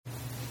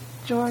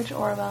George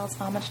Orwell's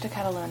Homage to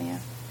Catalonia.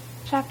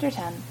 Chapter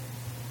 10.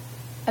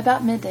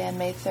 About midday on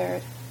May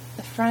 3rd,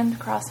 a friend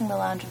crossing the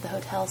lounge of the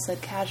hotel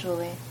said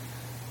casually,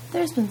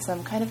 "There's been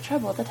some kind of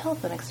trouble at the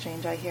telephone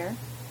exchange, I hear."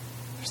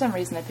 For some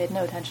reason I paid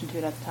no attention to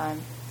it at the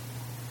time.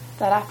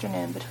 That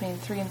afternoon, between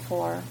 3 and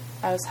 4,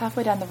 I was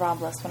halfway down the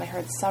Ramblas when I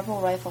heard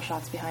several rifle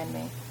shots behind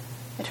me.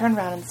 I turned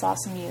round and saw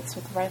some youths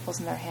with rifles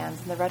in their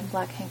hands and the red and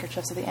black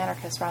handkerchiefs of the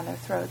anarchists round their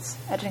throats,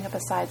 edging up a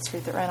side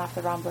street that ran off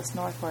the Ramblas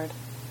northward.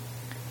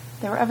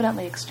 They were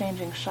evidently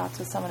exchanging shots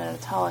with someone in a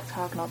tall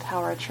octagonal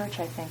tower, a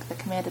church, I think, that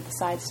commanded the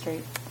side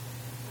street.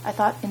 I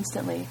thought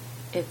instantly,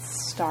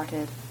 it's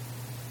started.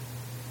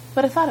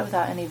 But I thought it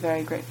without any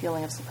very great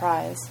feeling of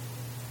surprise.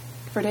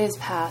 For days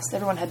past,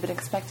 everyone had been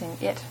expecting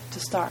it to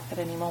start at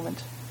any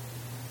moment.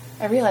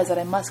 I realized that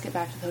I must get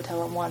back to the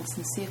hotel at once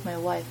and see if my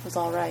wife was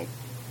all right.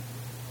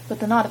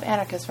 But the knot of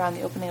anarchists round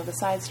the opening of the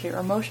side street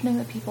were motioning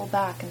the people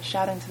back and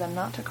shouting to them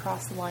not to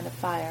cross the line of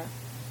fire.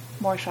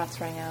 More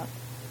shots rang out.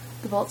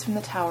 The bolts from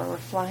the tower were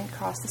flying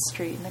across the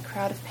street, and a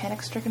crowd of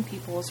panic-stricken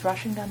people was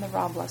rushing down the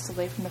Ramblas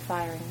away from the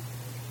firing.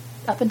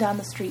 Up and down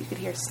the street you could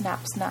hear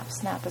snap, snap,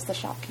 snap as the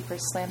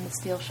shopkeepers slammed the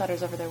steel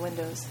shutters over their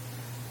windows.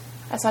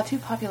 I saw 2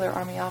 popular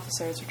army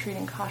officers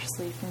retreating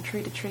cautiously from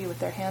tree to tree with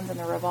their hands on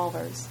their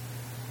revolvers.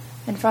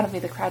 In front of me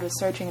the crowd was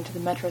surging into the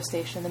metro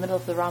station in the middle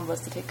of the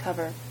Ramblas to take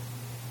cover.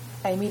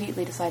 I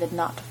immediately decided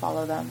not to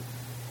follow them.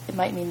 It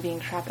might mean being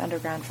trapped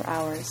underground for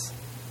hours.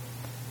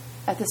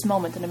 At this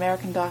moment, an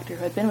American doctor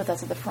who had been with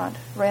us at the front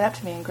ran up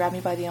to me and grabbed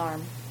me by the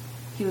arm.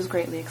 He was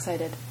greatly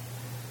excited.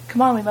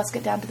 "Come on, we must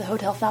get down to the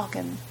Hotel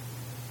Falcon."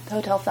 The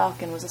Hotel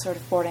Falcon was a sort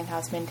of boarding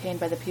house maintained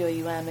by the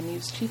POUM and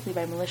used chiefly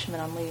by militiamen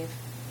on leave.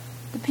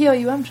 "The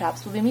POUM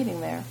chaps will be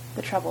meeting there.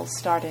 The trouble's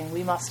starting.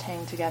 We must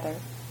hang together."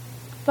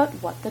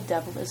 "But what the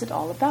devil is it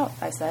all about?"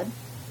 I said.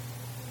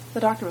 The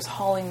doctor was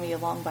hauling me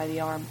along by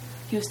the arm.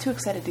 He was too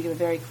excited to give a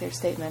very clear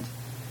statement.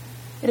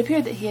 It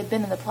appeared that he had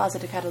been in the Plaza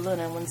de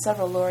Catalunya when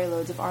several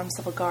lorry-loads of armed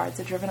civil guards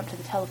had driven up to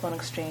the telephone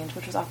exchange,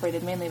 which was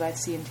operated mainly by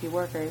C&T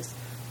workers,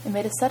 and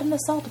made a sudden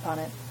assault upon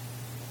it.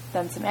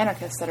 Then some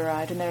anarchists had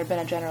arrived, and there had been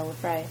a general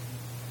affray.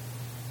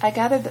 I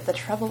gathered that the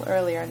trouble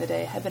earlier in the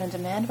day had been a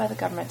demand by the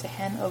government to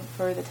hand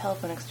over the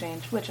telephone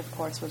exchange, which, of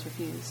course, was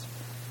refused.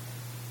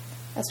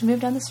 As we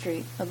moved down the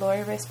street, a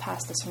lorry raced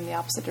past us from the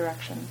opposite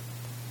direction.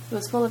 It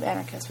was full of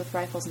anarchists with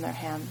rifles in their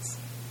hands.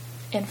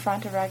 In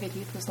front, a ragged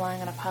youth was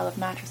lying on a pile of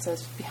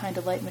mattresses behind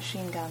a light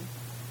machine gun.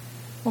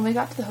 When we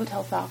got to the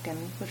Hotel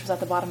Falcon, which was at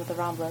the bottom of the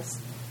Ramblas,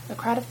 a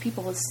crowd of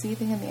people was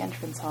seething in the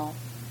entrance hall.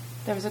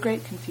 There was a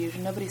great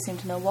confusion. Nobody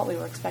seemed to know what we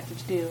were expected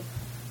to do,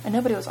 and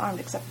nobody was armed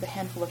except for the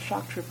handful of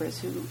shock troopers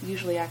who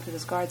usually acted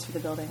as guards for the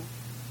building.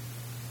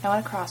 I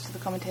went across to the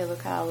Comité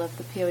Local of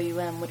the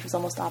POUM, which was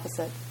almost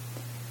opposite.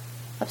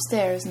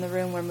 Upstairs, in the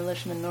room where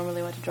militiamen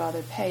normally went to draw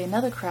their pay,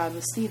 another crowd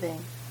was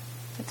seething.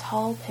 A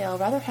tall, pale,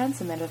 rather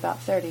handsome man of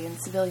about 30 in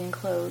civilian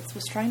clothes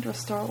was trying to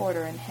restore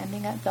order and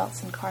handing out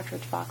belts and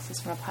cartridge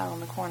boxes from a pile in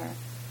the corner.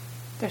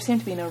 There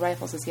seemed to be no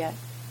rifles as yet.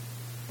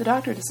 The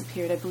doctor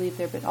disappeared. I believe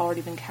there had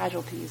already been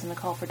casualties and a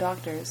call for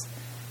doctors,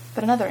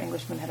 but another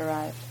Englishman had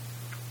arrived.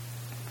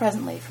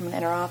 Presently, from an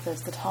inner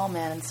office, the tall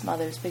man and some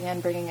others began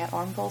bringing out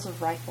armfuls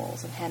of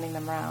rifles and handing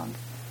them round.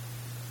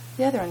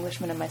 The other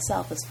Englishman and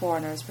myself, as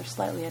foreigners, were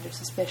slightly under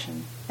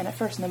suspicion, and at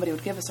first nobody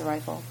would give us a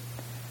rifle.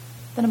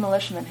 Then a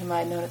militiaman whom I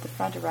had known at the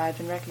front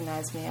arrived and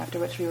recognized me, after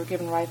which we were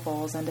given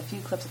rifles and a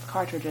few clips of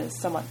cartridges,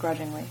 somewhat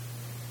grudgingly.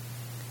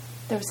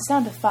 There was the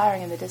sound of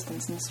firing in the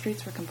distance, and the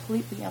streets were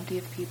completely empty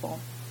of people.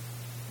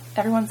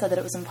 Everyone said that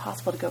it was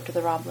impossible to go up to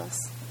the Ramblas.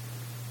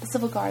 The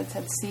civil guards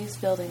had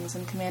seized buildings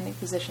and commanding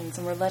positions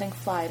and were letting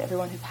fly at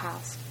everyone who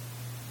passed.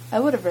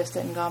 I would have risked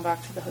it and gone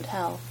back to the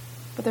hotel,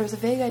 but there was a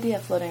vague idea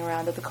floating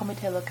around that the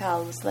Comité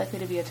Local was likely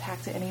to be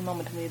attacked at any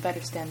moment and we had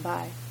better stand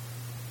by.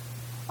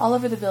 All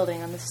over the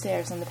building, on the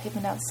stairs, on the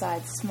pavement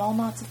outside, small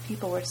knots of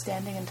people were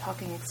standing and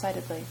talking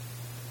excitedly.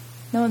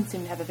 No one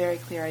seemed to have a very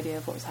clear idea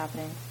of what was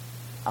happening.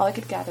 All I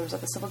could gather was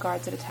that the civil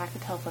guards had attacked the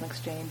telephone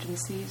exchange and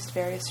seized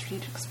various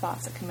strategic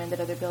spots that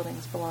commanded other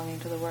buildings belonging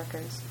to the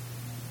workers.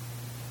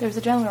 There was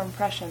a general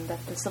impression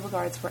that the civil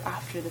guards were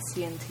after the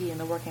C&T and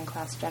the working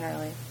class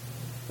generally.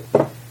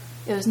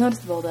 It was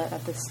noticeable that,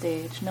 at this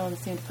stage, no one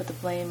seemed to put the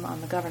blame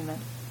on the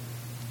government.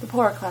 The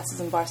poorer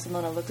classes in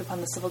Barcelona looked upon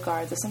the civil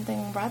guards as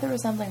something rather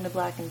resembling the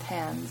Black and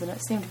Tans, and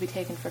it seemed to be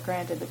taken for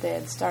granted that they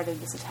had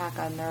started this attack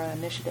on their own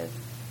initiative.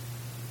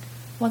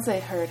 Once I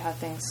heard how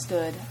things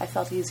stood, I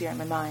felt easier in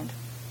my mind.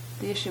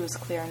 The issue was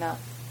clear enough.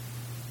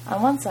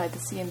 On one side, the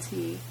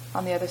C&T,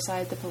 on the other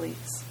side, the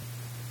police.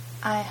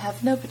 I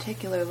have no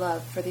particular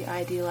love for the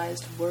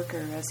idealized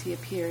worker as he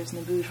appears in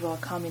the bourgeois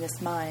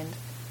communist mind,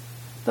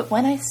 but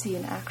when I see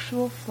an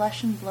actual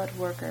flesh-and-blood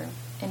worker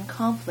in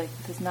conflict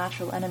with his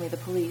natural enemy, the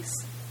police,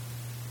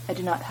 I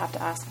do not have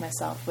to ask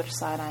myself which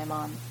side I am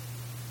on.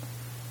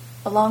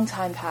 A long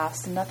time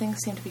passed, and nothing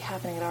seemed to be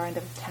happening at our end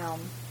of the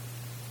town.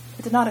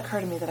 It did not occur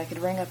to me that I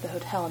could ring up the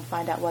hotel and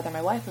find out whether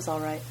my wife was all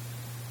right.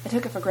 I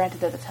took it for granted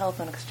that the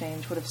telephone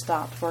exchange would have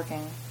stopped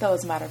working, though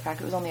as a matter of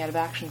fact it was only out of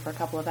action for a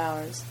couple of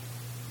hours.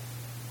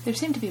 There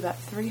seemed to be about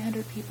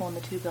 300 people in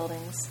the two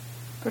buildings.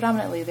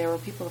 Predominantly there were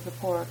people of the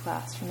poorer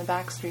class, from the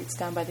back streets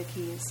down by the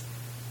quays.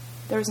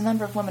 There was a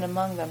number of women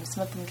among them,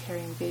 some of them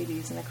carrying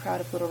babies, and a crowd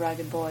of little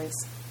ragged boys.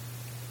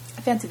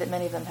 I fancy that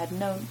many of them had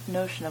no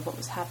notion of what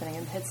was happening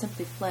and had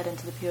simply fled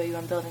into the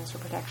POUM buildings for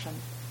protection.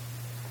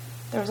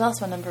 There was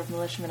also a number of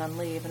militiamen on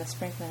leave and a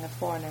sprinkling of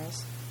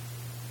foreigners.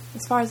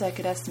 As far as I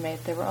could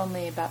estimate, there were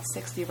only about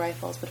 60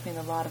 rifles between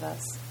the lot of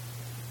us.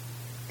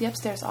 The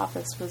upstairs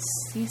office was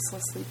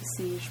ceaselessly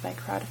besieged by a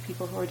crowd of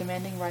people who were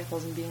demanding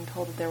rifles and being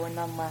told that there were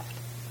none left.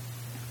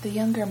 The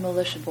younger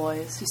militia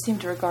boys, who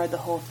seemed to regard the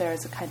whole affair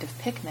as a kind of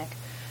picnic,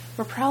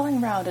 were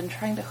prowling round and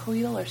trying to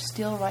wheedle or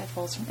steal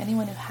rifles from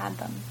anyone who had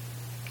them.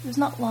 It was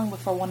not long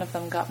before one of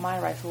them got my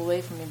rifle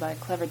away from me by a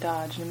clever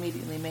dodge and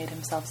immediately made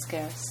himself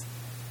scarce.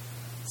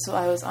 So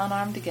I was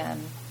unarmed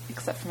again,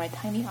 except for my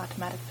tiny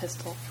automatic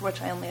pistol, for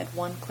which I only had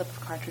one clip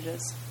of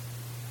cartridges.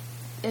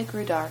 It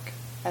grew dark.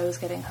 I was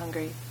getting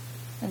hungry,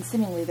 and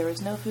seemingly there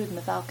was no food in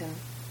the Falcon.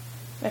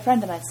 My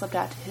friend and I slipped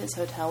out to his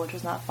hotel, which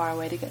was not far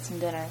away, to get some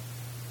dinner.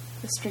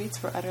 The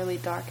streets were utterly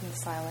dark and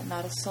silent,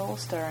 not a soul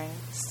stirring,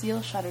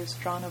 steel shutters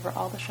drawn over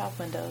all the shop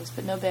windows,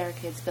 but no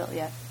barricades built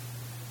yet.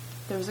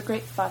 There was a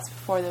great fuss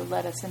before they would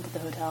let us into the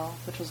hotel,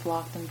 which was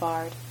locked and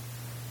barred.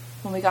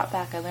 When we got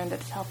back, I learned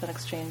that the telephone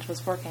exchange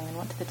was working and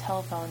went to the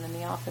telephone in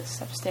the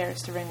office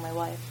upstairs to ring my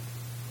wife.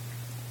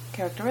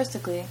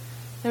 Characteristically,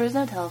 there was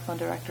no telephone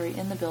directory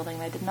in the building,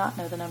 and I did not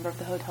know the number of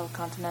the Hotel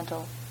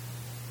Continental.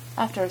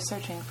 After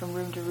searching from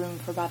room to room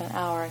for about an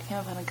hour, I came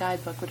upon a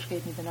guidebook which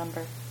gave me the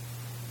number.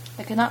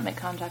 I could not make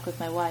contact with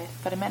my wife,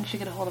 but I managed to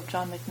get a hold of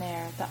John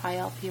McNair, the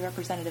ILP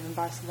representative in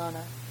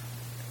Barcelona.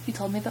 He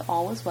told me that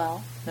all was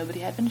well, nobody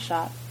had been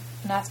shot,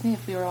 and asked me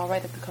if we were all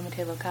right at the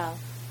Comité Local.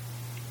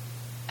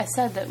 I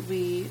said that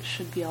we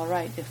should be all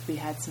right if we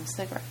had some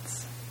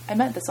cigarettes. I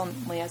meant this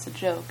only as a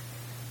joke.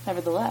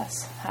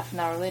 Nevertheless, half an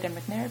hour later,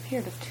 McNair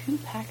appeared with 2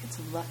 packets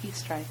of Lucky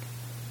Strike.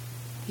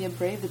 He had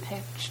braved the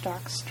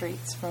pitch-dark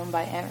streets roamed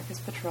by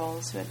anarchist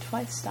patrols who had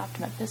twice stopped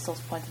him at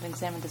pistols pointed and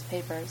examined his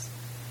papers.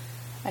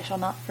 I shall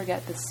not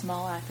forget this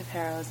small act of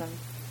heroism.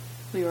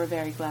 We were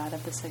very glad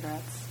of the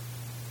cigarettes.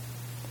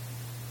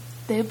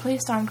 They had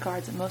placed armed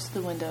guards at most of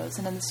the windows,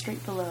 and in the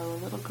street below,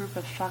 a little group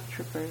of shock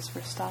troopers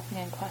were stopping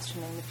and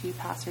questioning the few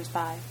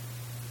passers-by.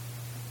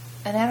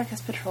 An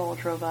anarchist patrol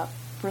drove up,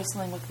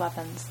 bristling with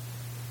weapons.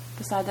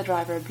 Beside the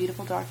driver, a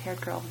beautiful dark-haired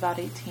girl of about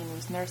 18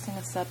 was nursing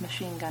a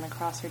submachine gun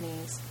across her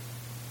knees.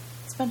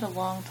 I spent a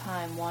long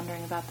time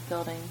wandering about the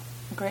building,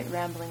 a great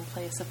rambling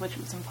place of which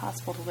it was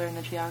impossible to learn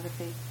the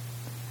geography.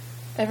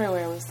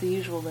 Everywhere was the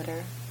usual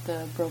litter,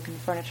 the broken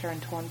furniture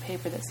and torn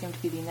paper that seemed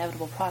to be the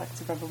inevitable products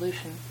of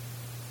revolution.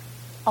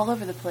 All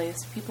over the place,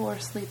 people were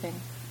sleeping.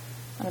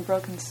 On a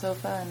broken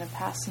sofa and a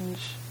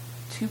passage,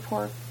 2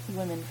 poor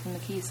women from the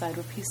quayside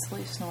were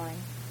peacefully snoring.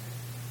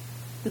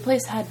 The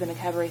place had been a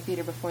cabaret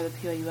theater before the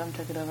POUM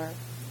took it over.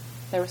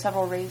 There were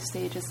several raised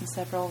stages in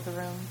several of the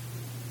rooms.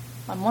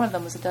 On one of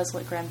them was a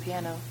desolate grand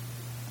piano.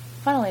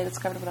 Finally, I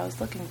discovered what I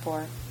was looking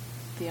for,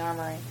 the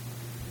armory.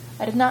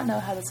 I did not know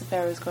how this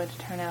affair was going to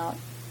turn out,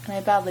 and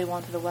I badly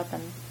wanted a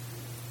weapon.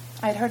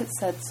 I had heard it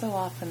said so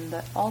often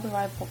that all the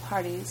rival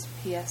parties,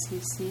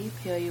 PSUC,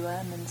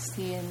 POUM, and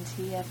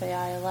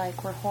CNT-FAI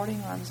alike, were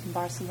hoarding arms in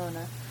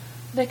Barcelona,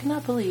 that I could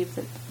not believe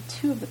that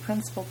 2 of the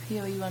principal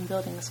POUM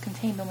buildings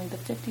contained only the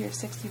 50 or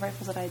 60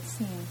 rifles that I had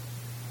seen.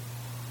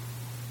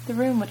 The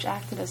room which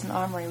acted as an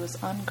armory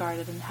was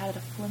unguarded and had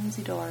a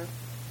flimsy door.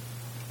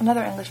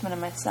 Another Englishman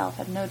and myself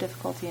had no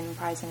difficulty in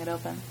prizing it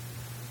open.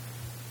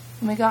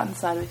 When we got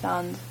inside, we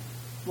found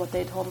what they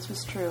had told us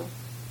was true.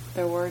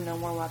 There were no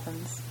more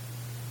weapons.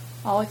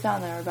 All we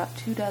found there were about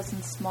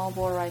 24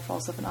 small-bore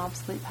rifles of an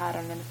obsolete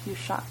pattern and a few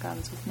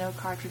shotguns with no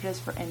cartridges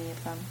for any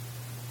of them.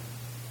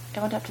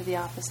 I went up to the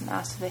office and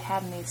asked if they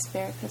had any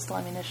spare pistol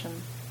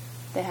ammunition.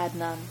 They had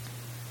none.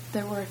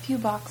 There were a few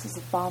boxes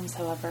of bombs,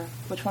 however,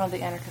 which one of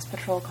the anarchist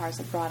patrol cars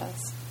had brought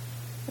us.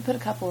 I put a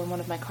couple in one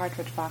of my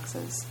cartridge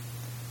boxes.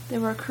 They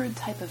were a crude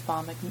type of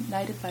bomb,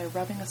 ignited by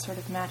rubbing a sort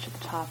of match at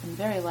the top and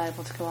very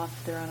liable to go off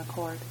of their own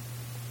accord.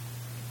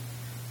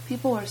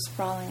 People were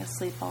sprawling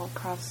asleep all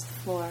across the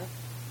floor.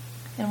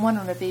 In one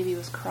room a baby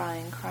was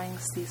crying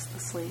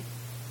ceaselessly.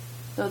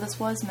 Though this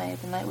was May,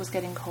 the night was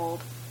getting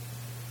cold.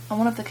 On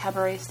one of the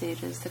cabaret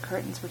stages, the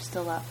curtains were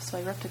still up, so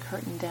I ripped a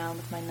curtain down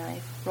with my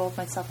knife, rolled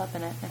myself up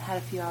in it, and had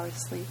a few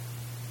hours' sleep.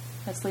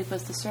 My sleep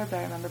was disturbed,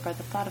 I remember, by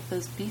the thought of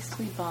those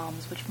beastly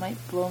bombs which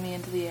might blow me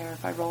into the air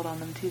if I rolled on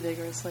them too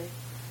vigorously.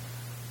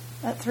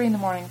 At 3 in the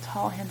morning, a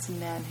tall, handsome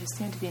man, who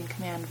seemed to be in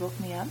command, woke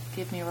me up,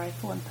 gave me a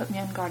rifle, and put me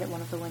on guard at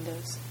one of the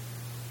windows.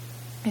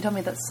 He told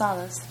me that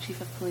Salas, the chief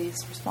of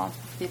police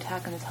responsible for the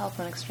attack on the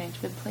telephone exchange,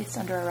 had been placed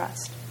under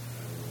arrest.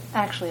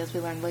 Actually, as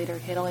we learned later,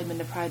 he had only been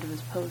deprived of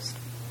his post.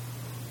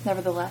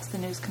 Nevertheless, the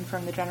news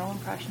confirmed the general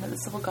impression that the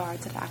civil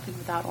guards had acted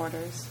without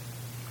orders.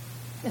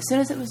 As soon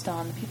as it was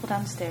dawn, the people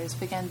downstairs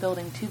began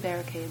building 2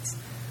 barricades,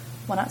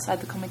 one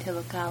outside the Comité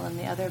Local and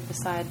the other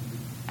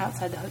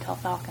outside the Hotel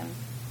Falcon.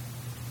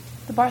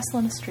 The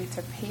Barcelona streets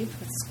are paved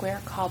with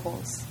square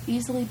cobbles,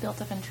 easily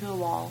built up into a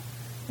wall,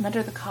 and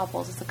under the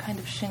cobbles is the kind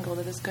of shingle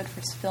that is good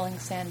for filling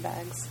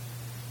sandbags.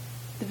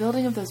 The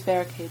building of those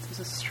barricades was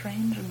a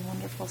strange and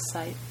wonderful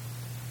sight.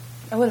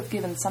 I would have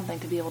given something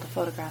to be able to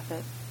photograph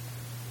it.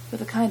 With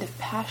the kind of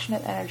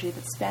passionate energy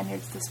that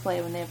Spaniards display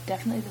when they have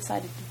definitely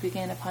decided to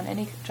begin upon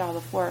any job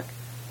of work,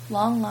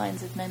 long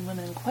lines of men,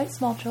 women, and quite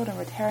small children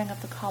were tearing up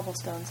the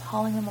cobblestones,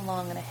 hauling them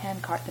along in a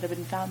handcart that had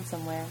been found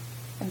somewhere,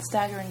 and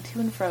staggering to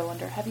and fro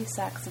under heavy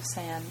sacks of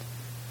sand.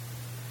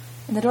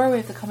 In the doorway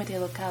of the Comité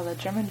Local, a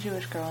German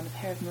Jewish girl in a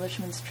pair of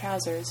militiaman's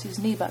trousers, whose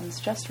knee buttons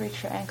just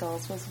reached her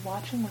ankles, was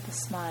watching with a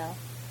smile.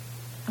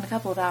 In a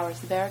couple of hours,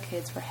 the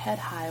barricades were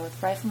head-high,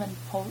 with riflemen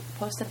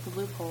posted at the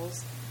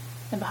loopholes,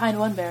 and behind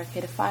one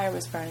barricade a fire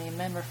was burning and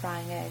men were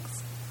frying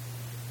eggs.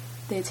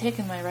 They had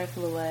taken my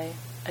rifle away,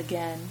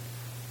 again,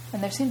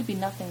 and there seemed to be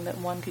nothing that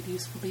one could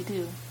usefully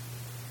do.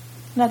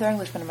 Another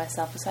Englishman and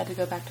myself decided to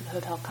go back to the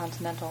Hotel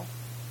Continental.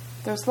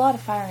 There was a lot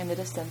of firing in the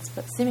distance,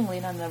 but seemingly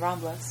none in the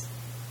Ramblas.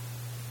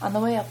 On the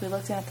way up, we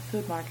looked in at the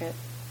food market.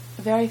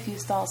 Very few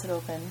stalls had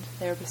opened.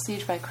 They were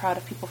besieged by a crowd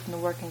of people from the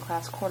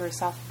working-class quarters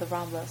south of the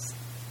Ramblas.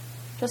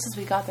 Just as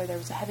we got there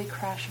was a heavy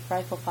crash of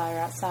rifle fire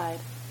outside.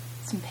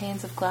 Some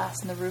panes of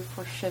glass in the roof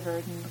were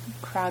shivered, and the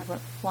crowd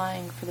went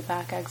flying for the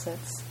back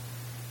exits.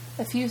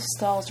 A few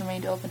stalls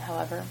remained open,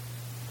 however.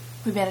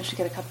 We managed to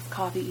get a cup of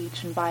coffee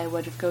each and buy a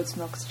wedge of goat's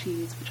milk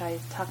cheese, which I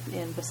tucked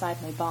in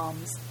beside my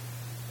bombs.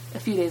 A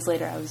few days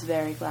later, I was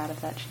very glad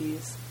of that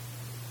cheese.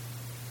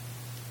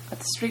 At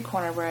the street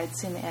corner where I had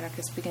seen the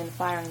anarchists begin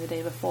firing the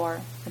day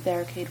before, a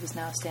barricade was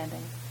now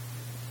standing.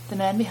 The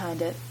man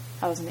behind it,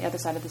 I was on the other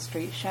side of the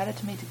street, shouted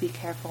to me to be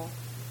careful.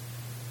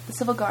 The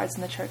civil guards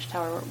in the church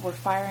tower were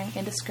firing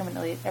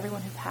indiscriminately at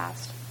everyone who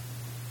passed.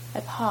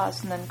 I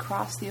paused and then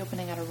crossed the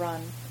opening at a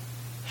run.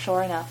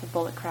 Sure enough, a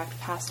bullet cracked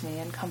past me,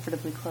 and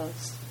comfortably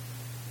close.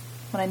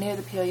 When I neared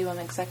the POUM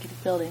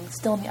executive building,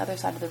 still on the other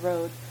side of the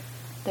road,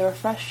 there were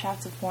fresh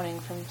shouts of warning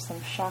from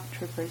some shock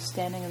troopers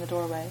standing in the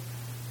doorway,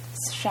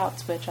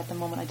 shouts which, at the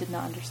moment, I did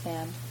not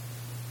understand.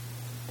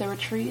 There were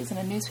trees and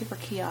a newspaper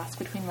kiosk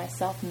between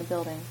myself and the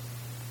building.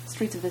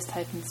 Streets of this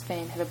type in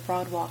Spain had a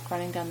broad walk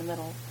running down the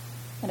middle,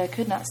 and I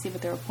could not see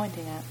what they were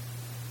pointing at.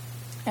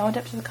 I went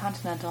up to the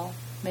Continental,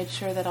 made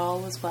sure that all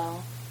was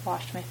well,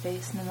 washed my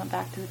face, and then went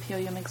back to the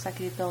POUM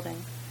executive building.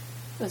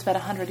 It was about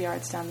 100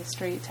 yards down the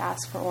street to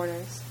ask for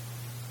orders.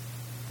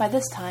 By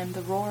this time,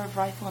 the roar of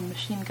rifle and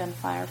machine gun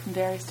fire from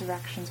various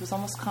directions was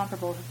almost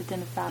comparable to the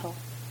din of battle.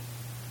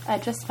 I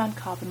had just found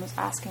Cobb and was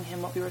asking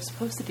him what we were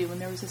supposed to do when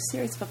there was a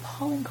series of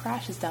appalling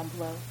crashes down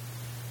below.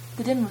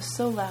 The din was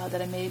so loud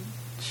that I made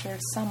sure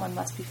someone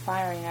must be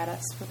firing at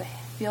us with a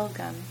field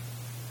gun.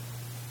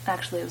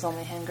 Actually, it was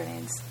only hand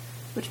grenades,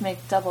 which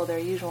make double their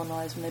usual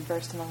noise when they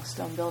burst among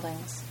stone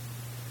buildings.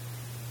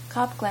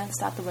 Cobb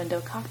glanced out the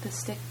window, cocked his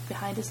stick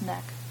behind his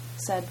neck,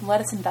 said,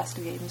 "Let us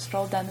investigate," and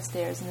strolled down the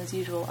stairs in his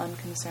usual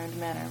unconcerned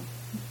manner.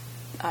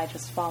 I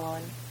just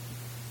following.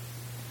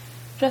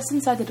 Just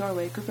inside the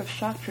doorway, a group of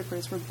shock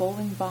troopers were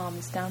bowling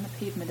bombs down the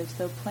pavement as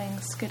though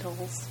playing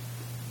skittles.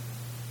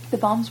 The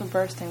bombs were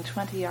bursting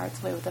 20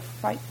 yards away with a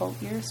frightful,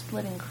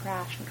 ear-splitting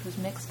crash which was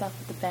mixed up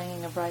with the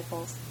banging of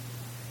rifles.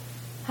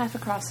 Half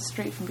across the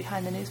street from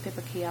behind the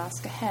newspaper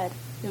kiosk, ahead,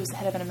 it was the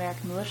head of an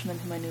American militiaman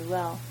whom I knew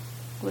well,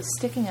 was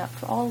sticking up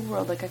for all the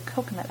world like a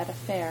coconut at a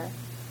fair.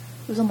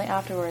 It was only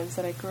afterwards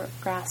that I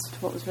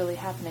grasped what was really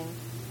happening.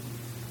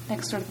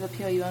 Next door to the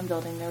POUM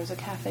building, there was a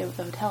cafe with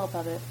a hotel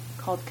above it,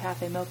 called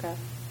Cafe Mocha.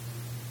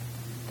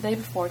 The day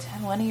before,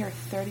 20 or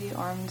 30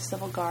 armed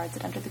civil guards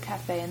had entered the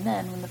cafe, and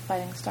then, when the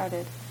fighting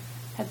started,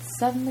 had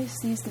suddenly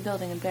seized the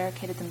building and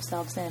barricaded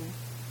themselves in.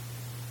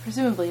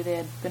 Presumably, they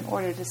had been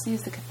ordered to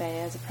seize the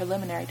cafe as a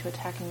preliminary to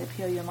attacking the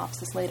POUM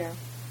offices later.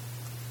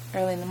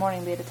 Early in the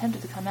morning, they had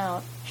attempted to come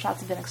out, shots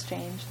had been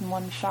exchanged, and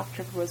one shock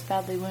trooper was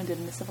badly wounded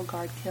and the civil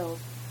guard killed.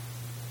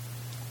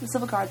 The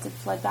civil guards had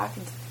fled back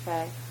into the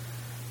cafe,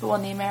 but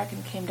when the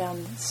American came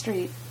down the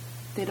street,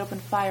 they had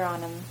opened fire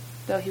on him,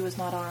 though he was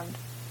not armed.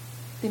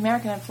 The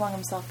American had flung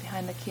himself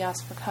behind the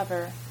kiosk for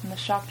cover, and the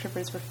shock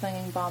troopers were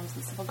flinging bombs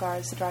at the civil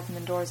guards to drive them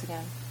indoors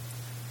again.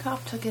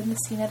 Kopp took in the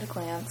scene at a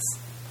glance,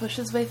 pushed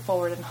his way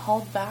forward, and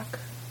hauled back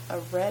a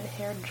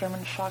red-haired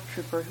German shock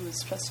trooper who was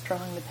just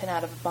drawing the pin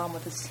out of a bomb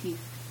with his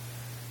teeth.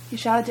 He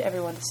shouted to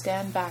everyone to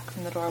stand back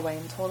from the doorway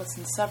and told us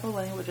in several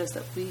languages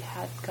that we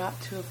had got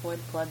to avoid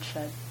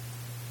bloodshed.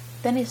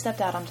 Then he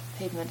stepped out onto the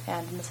pavement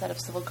and, in the set of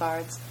civil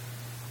guards,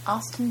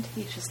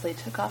 ostentatiously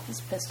took off his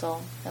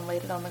pistol and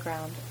laid it on the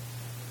ground.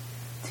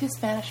 2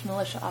 Spanish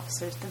militia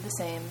officers did the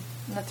same,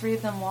 and the 3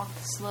 of them walked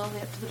slowly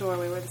up to the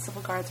doorway where the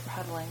civil guards were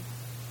huddling.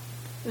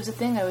 It was a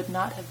thing I would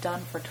not have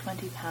done for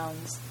 20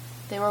 pounds.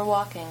 They were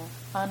walking,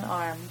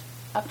 unarmed,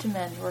 up to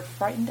men who were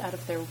frightened out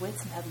of their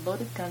wits and had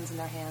loaded guns in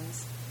their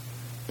hands.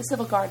 The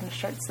civil guard in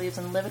shirt-sleeves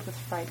and livid with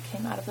fright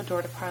came out of the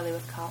door to parley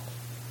with Kopp.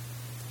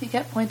 He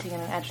kept pointing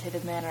in an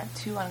agitated manner at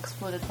 2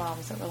 unexploded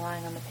bombs that were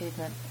lying on the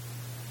pavement.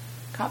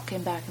 Kopp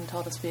came back and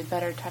told us we had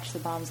better touch the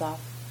bombs off.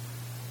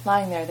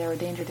 Lying there, they were a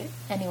danger to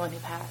anyone who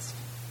passed.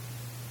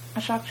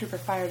 A shock trooper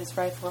fired his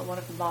rifle at one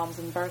of the bombs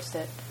and burst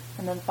it,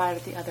 and then fired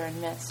at the other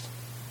and missed.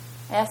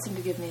 I asked him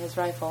to give me his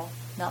rifle,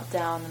 knelt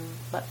down, and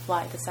let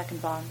fly the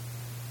second bomb.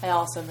 I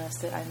also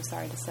missed it, I am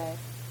sorry to say.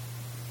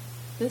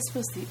 This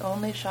was the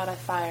only shot I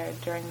fired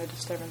during the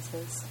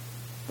disturbances.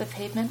 The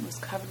pavement was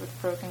covered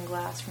with broken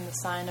glass from the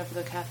sign over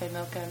the Café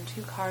Mocha, and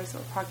 2 cars that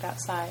were parked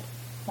outside,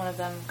 one of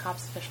them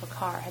Cop's official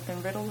car, had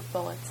been riddled with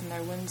bullets and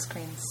their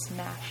windscreens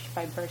smashed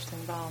by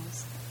bursting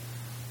bombs.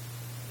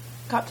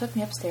 Cop took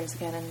me upstairs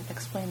again and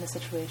explained the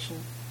situation.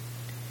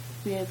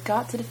 We had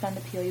got to defend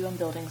the POUM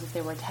buildings if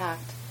they were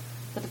attacked,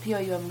 but the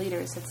POUM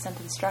leaders had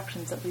sent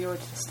instructions that we were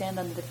to stand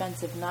on the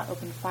defensive and not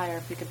open fire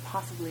if we could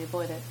possibly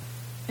avoid it.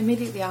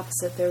 Immediately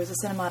opposite there was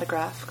a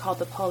cinematograph called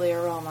the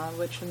Polyaroma,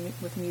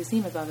 with a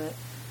museum above it,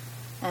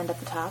 and at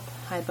the top,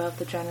 high above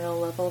the general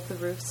level of the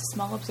roofs, a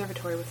small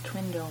observatory with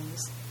twin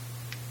domes.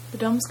 The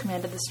domes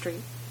commanded the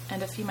street,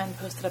 and a few men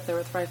posted up there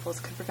with rifles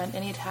could prevent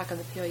any attack on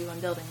the POUM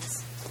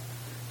buildings.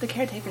 The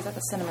caretakers at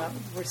the cinema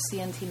were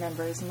CNT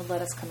members and would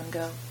let us come and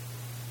go.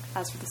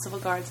 As for the civil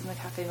guards in the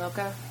Café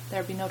Mocha,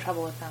 there would be no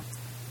trouble with them.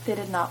 They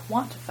did not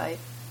want to fight,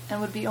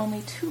 and would be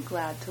only too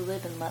glad to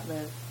live and let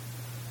live.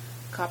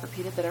 Cop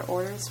repeated that our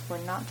orders were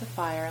not to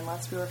fire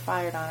unless we were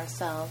fired on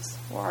ourselves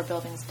or our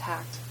buildings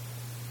attacked.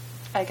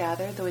 I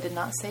gathered, though he did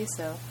not say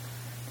so,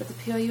 that the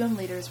POUM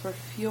leaders were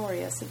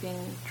furious at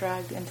being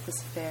dragged into this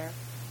affair,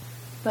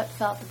 but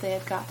felt that they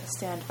had got to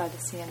stand by the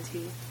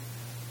CNT.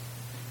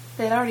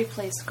 They had already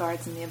placed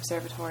guards in the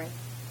observatory.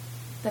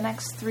 The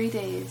next 3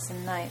 days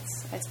and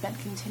nights I spent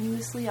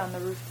continuously on the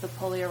roof of the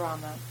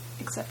Polyaroma,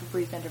 except for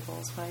brief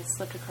intervals when I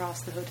slipped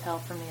across the hotel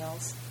for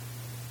meals.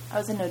 I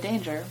was in no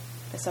danger.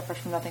 I suffered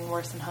from nothing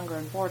worse than hunger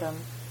and boredom,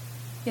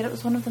 yet it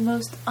was one of the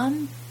most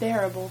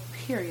unbearable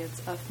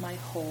periods of my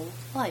whole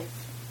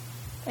life.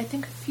 I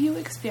think few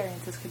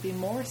experiences could be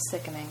more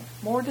sickening,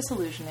 more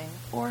disillusioning,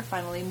 or,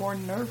 finally, more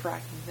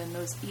nerve-wracking than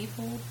those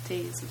evil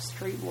days of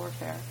street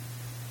warfare.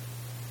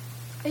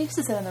 I used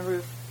to sit on the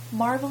roof,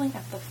 marveling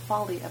at the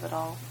folly of it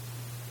all.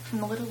 From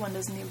the little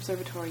windows in the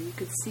observatory you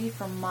could see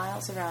for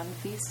miles around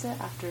vista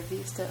after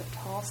vista of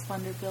tall,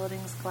 slender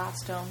buildings,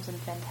 glass domes, and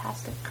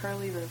fantastic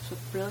curly roofs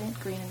with brilliant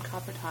green and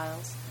copper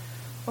tiles,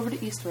 over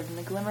to eastward in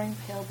the glimmering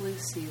pale blue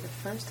sea, the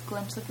first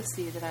glimpse of the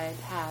sea that I had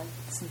had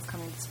since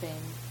coming to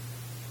Spain.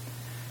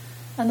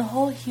 And the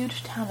whole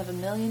huge town of 1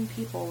 million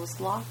people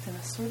was locked in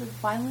a sort of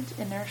violent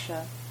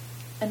inertia,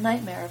 a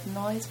nightmare of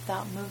noise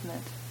without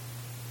movement.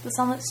 The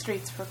sunlit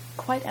streets were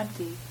quite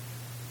empty.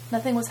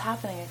 Nothing was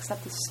happening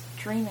except the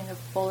streaming of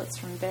bullets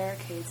from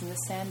barricades and the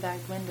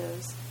sandbagged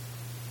windows.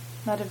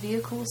 Not a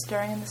vehicle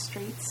stirring in the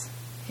streets.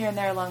 Here and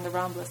there along the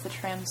Ramblas the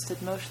trams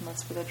stood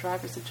motionless, for their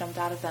drivers had jumped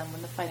out of them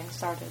when the fighting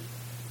started.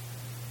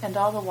 And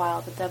all the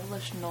while the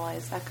devilish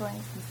noise,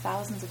 echoing from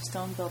thousands of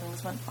stone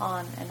buildings, went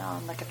on and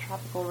on like a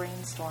tropical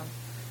rainstorm.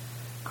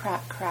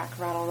 Crack, crack,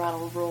 rattle,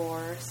 rattle,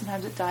 roar.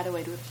 Sometimes it died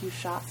away to a few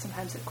shots,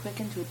 sometimes it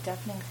quickened to a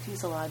deafening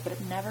fusillade, but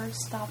it never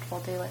stopped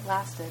while daylight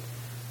lasted.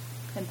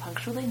 And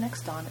punctually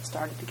next dawn it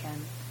started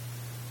again.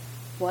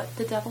 What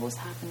the devil was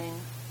happening,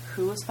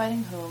 who was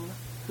fighting whom,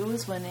 who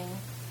was winning,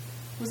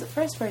 was at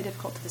first very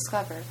difficult to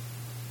discover.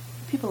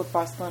 The people of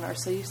Barcelona are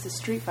so used to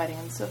street fighting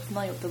and so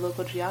familiar with the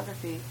local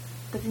geography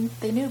that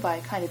they knew by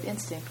a kind of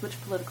instinct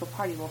which political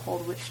party will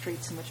hold which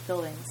streets and which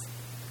buildings.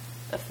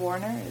 A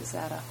foreigner is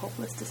at a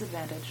hopeless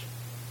disadvantage.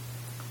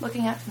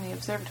 Looking out from the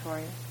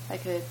observatory, I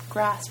could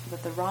grasp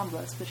that the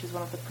Ramblas, which is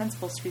one of the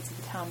principal streets of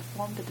the town,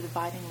 formed a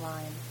dividing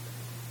line.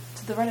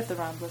 To the right of the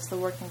Ramblas, the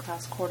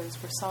working-class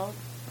quarters were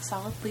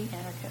solidly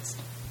anarchist.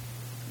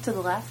 To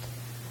the left,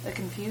 a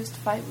confused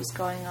fight was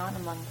going on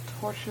among the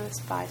tortuous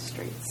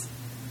by-streets,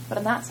 but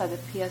on that side the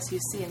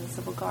PSUC and the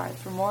civil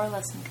guards were more or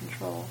less in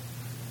control.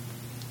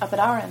 Up at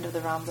our end of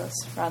the Ramblas,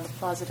 round the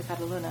Plaza de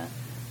Catalunya,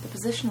 the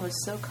position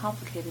was so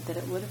complicated that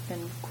it would have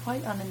been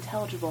quite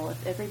unintelligible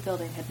if every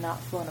building had not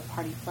flown a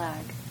party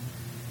flag.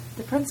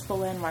 The principal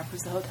landmark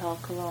was the Hotel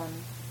Colón,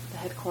 the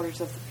headquarters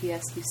of the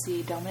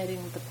PSUC,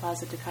 dominating the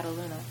Plaza de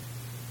Catalunya.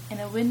 In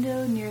a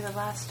window near the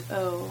last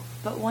O,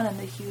 but one in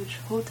the huge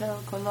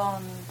Hotel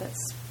Colón that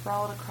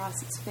sprawled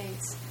across its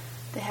face,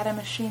 they had a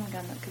machine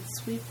gun that could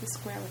sweep the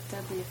square with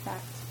deadly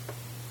effect.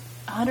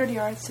 100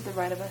 yards to the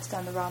right of us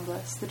down the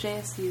Ramblas, the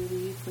JSU, the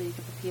Youth League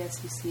of the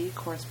PSUC,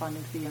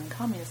 corresponding to the Young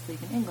Communist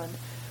League in England,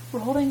 were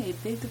holding a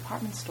big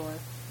department store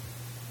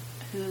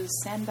whose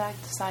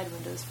sandbagged side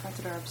windows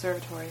fronted our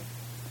observatory.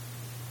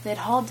 They had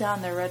hauled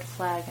down their red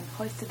flag and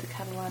hoisted the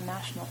Catalan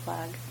national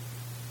flag.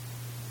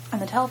 On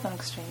the telephone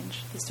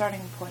exchange, the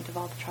starting point of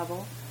all the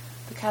trouble,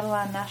 the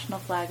Catalan national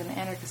flag and the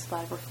anarchist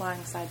flag were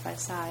flying side by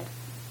side.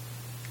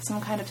 Some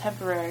kind of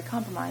temporary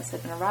compromise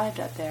had been arrived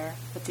at there,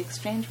 but the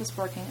exchange was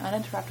working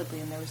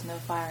uninterruptedly and there was no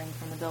firing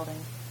from the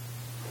building.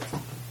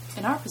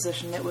 In our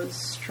position, it was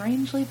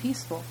strangely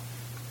peaceful.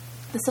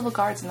 The civil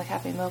guards in the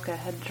Café Mocha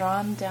had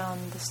drawn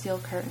down the steel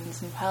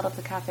curtains and piled up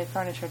the cafe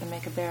furniture to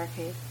make a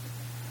barricade.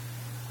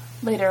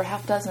 Later,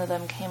 6 of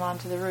them came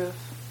onto the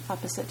roof,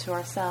 opposite to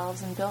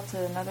ourselves, and built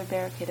another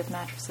barricade of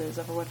mattresses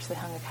over which they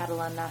hung a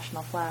Catalan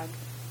national flag.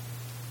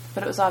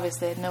 But it was obvious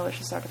they had no wish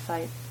to start a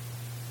fight.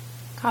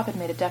 Cop had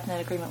made a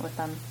definite agreement with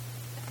them.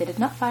 If they did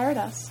not fire at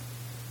us,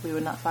 we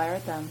would not fire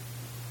at them.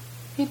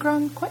 He had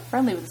grown quite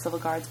friendly with the civil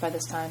guards by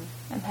this time,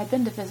 and had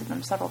been to visit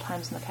them several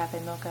times in the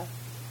Café Mocha.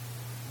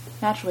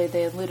 Naturally,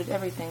 they had looted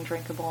everything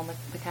drinkable in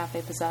the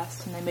cafe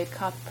possessed, and they made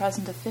Kopp a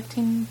present of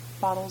 15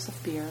 bottles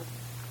of beer.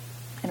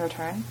 In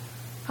return,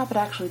 Kopp had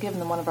actually given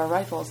them one of our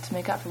rifles to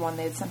make up for one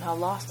they had somehow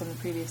lost on the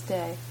previous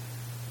day.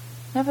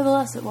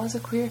 Nevertheless, it was a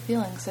queer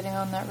feeling sitting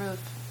on that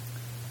roof.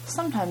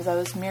 Sometimes I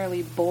was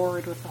merely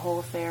bored with the whole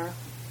affair,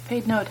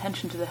 paid no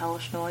attention to the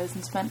hellish noise,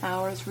 and spent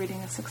hours reading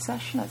a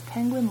succession of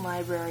Penguin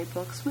Library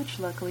books which,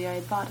 luckily, I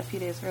had bought a few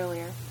days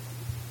earlier.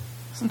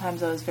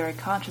 Sometimes I was very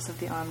conscious of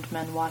the armed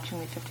men watching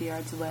me 50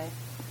 yards away.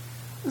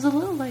 It was a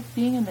little like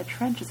being in the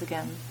trenches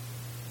again.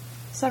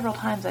 Several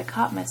times I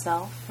caught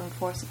myself, from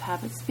force of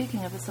habit,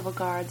 speaking of the civil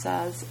guards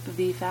as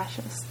the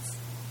fascists.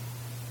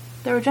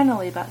 There were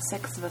generally about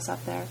 6 of us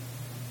up there.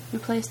 We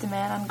placed a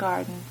man on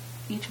guard in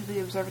each of the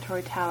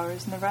observatory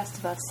towers, and the rest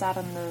of us sat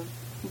on the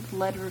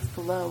lead roof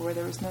below, where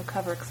there was no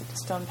cover except a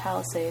stone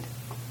palisade.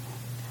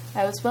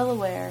 I was well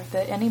aware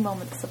that at any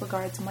moment the civil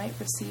guards might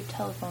receive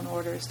telephone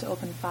orders to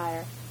open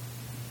fire.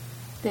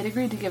 They had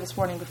agreed to give us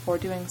warning before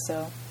doing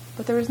so,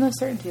 but there was no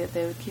certainty that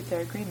they would keep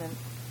their agreement.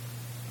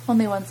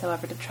 Only once,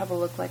 however, did trouble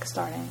look like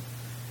starting.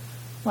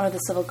 One of the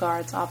civil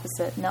guards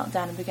opposite knelt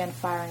down and began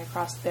firing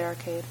across the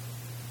barricade.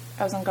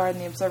 I was on guard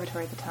in the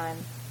observatory at the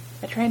time.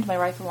 I trained my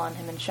rifle on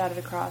him and shouted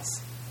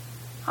across,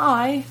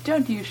 "Hi,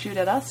 don't you shoot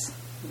at us."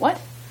 "What?"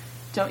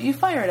 "Don't you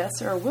fire at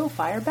us, or we'll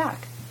fire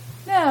back."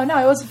 No,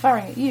 I wasn't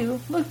firing at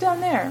you. Look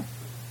down there."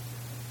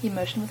 He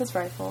motioned with his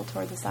rifle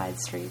toward the side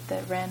street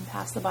that ran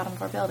past the bottom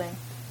of our building.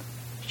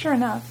 Sure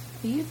enough,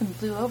 a youth in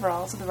blue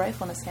overalls with a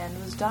rifle in his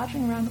hand was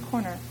dodging around the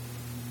corner.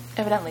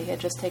 Evidently, he had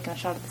just taken a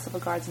shot at the civil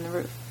guards in the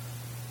roof.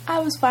 "I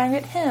was firing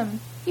at him.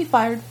 He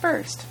fired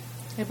first."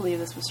 I believe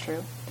this was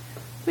true.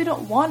 "We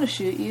don't want to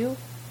shoot you.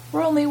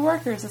 We're only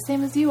workers, the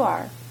same as you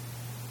are."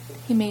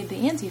 He made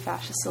the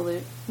anti-fascist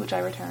salute, which I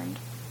returned.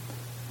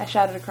 I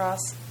shouted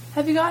across,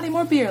 "Have you got any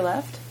more beer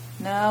left?"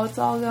 "No, it's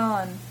all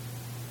gone."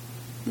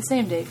 The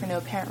same day, for no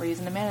apparent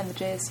reason, a man in the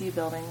JSU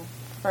building,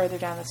 further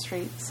down the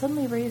street,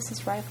 suddenly raised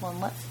his rifle and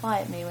let fly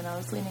at me when I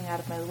was leaning out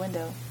of my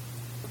window.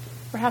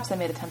 Perhaps I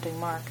made a tempting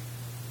mark.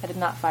 I did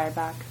not fire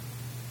back.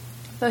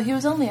 Though he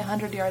was only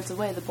 100 yards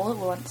away, the bullet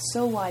went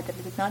so wide that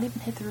it did not even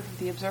hit the roof of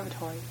the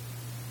observatory.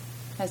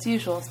 As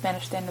usual,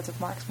 Spanish standards of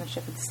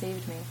marksmanship had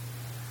saved me.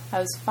 I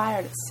was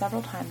fired at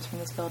several times from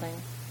this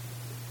building.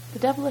 The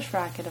devilish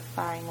racket of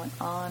firing went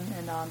on,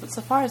 but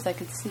so far as I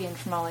could see and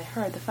from all I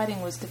heard, the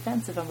fighting was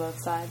defensive on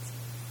both sides.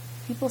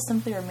 People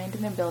simply remained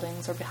in their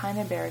buildings or behind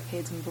their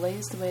barricades and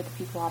blazed away at the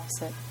people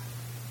opposite.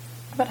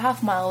 About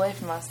half a mile away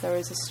from us there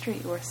was a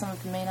street where some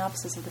of the main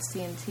offices of the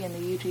C&T and the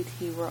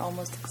UGT were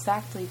almost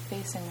exactly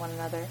facing one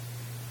another.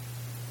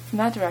 From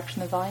that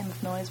direction the volume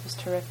of noise was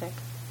terrific.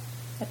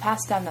 I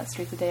passed down that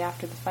street the day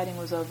after the fighting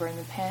was over, and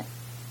the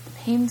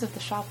panes of the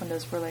shop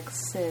windows were like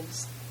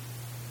sieves.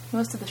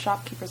 Most of the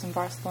shopkeepers in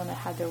Barcelona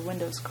had their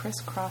windows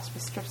crisscrossed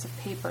with strips of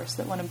paper so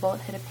that when a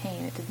bullet hit a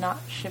pane it did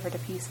not shiver to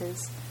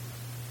pieces.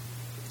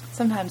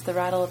 Sometimes the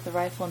rattle of the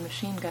rifle and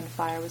machine gun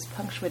fire was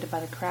punctuated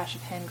by the crash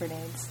of hand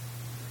grenades.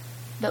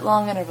 And at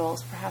long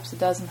intervals, perhaps a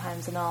dozen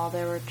times in all,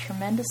 there were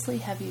tremendously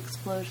heavy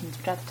explosions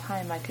which at the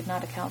time I could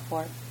not account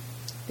for.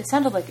 They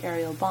sounded like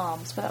aerial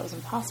bombs, but that was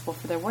impossible,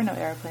 for there were no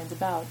airplanes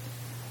about.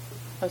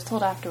 I was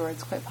told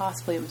afterwards, quite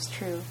possibly it was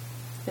true,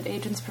 that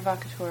agents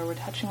provocateur were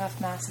touching off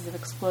masses of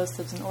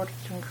explosives in order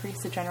to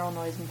increase the general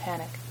noise and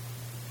panic.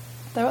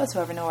 There was,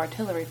 however, no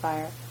artillery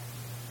fire.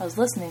 I was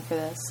listening for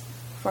this,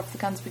 for if the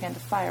guns began to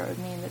fire, it would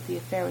mean that the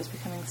affair was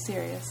becoming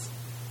serious.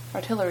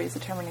 Artillery is a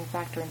determining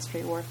factor in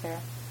street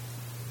warfare.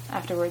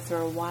 Afterwards, there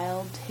were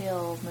wild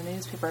tales in the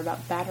newspaper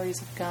about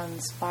batteries of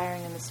guns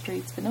firing in the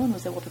streets, but no one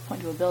was able to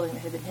point to a building that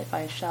had been hit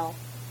by a shell.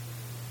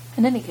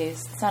 In any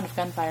case, the sound of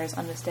gunfire is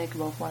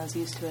unmistakable if one is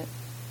used to it.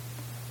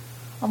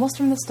 Almost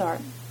from the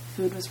start,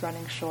 food was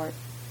running short.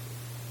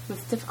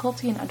 With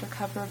difficulty and under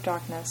cover of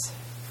darkness,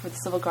 for the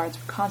civil guards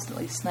were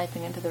constantly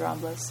sniping into the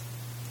Ramblas,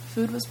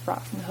 food was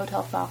brought from the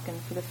Hotel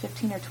Falcon for the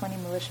 15 or 20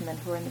 militiamen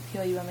who were in the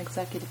POUM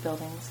executive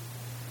buildings.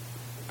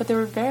 But there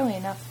were barely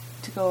enough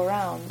to go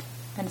around,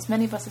 and as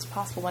many of us as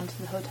possible went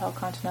to the Hotel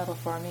Continental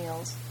for our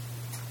meals.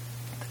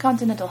 The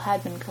Continental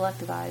had been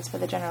collectivized by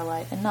the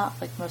Generalite, and not,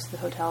 like most of the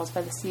hotels,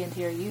 by the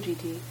C&T or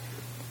UGT,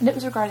 and it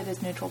was regarded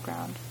as neutral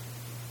ground.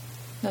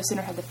 No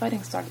sooner had the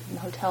fighting started than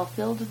the hotel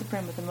filled to the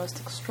brim with the most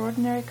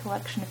extraordinary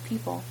collection of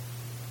people.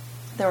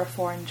 There were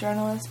foreign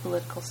journalists,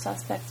 political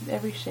suspects of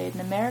every shade,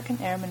 and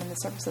American airmen in the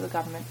service of the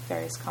government,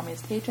 various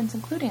communist agents,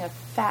 including a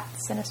fat,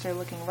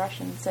 sinister-looking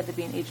Russian said to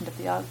be an agent of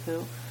the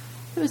Ogpu,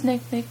 who was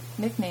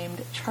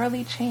nicknamed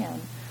Charlie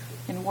Chan,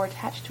 and wore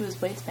attached to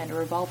his waistband a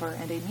revolver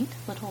and a neat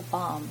little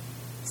bomb.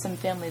 Some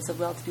families of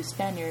well-to-do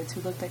Spaniards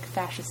who looked like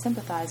fascist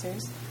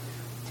sympathizers,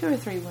 2 or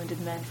 3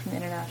 wounded men from the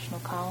international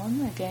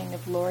column, a gang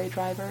of lorry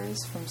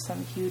drivers from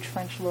some huge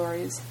French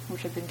lorries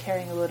which had been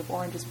carrying a load of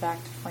oranges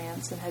back to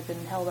France and had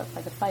been held up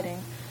by the fighting,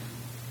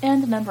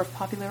 and a number of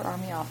Popular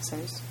Army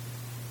officers.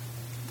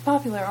 The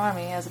Popular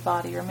Army, as a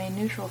body, remained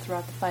neutral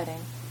throughout the fighting,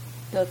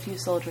 though a few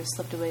soldiers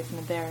slipped away from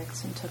the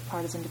barracks and took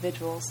part as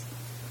individuals.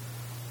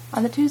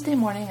 On the Tuesday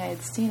morning I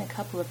had seen a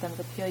couple of them at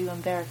the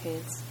POUM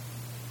barricades.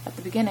 At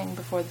the beginning,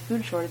 before the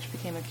food shortage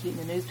became acute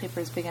and the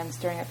newspapers began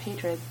stirring up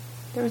hatred,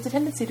 there was a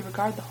tendency to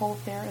regard the whole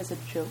affair as a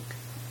joke.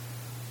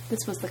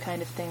 This was the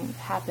kind of thing that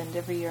happened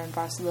every year in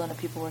Barcelona,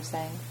 people were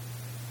saying.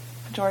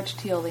 George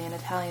Tioli, an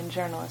Italian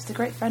journalist, a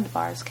great friend of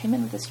ours, came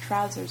in with his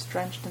trousers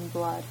drenched in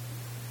blood.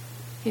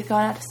 He had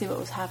gone out to see what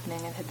was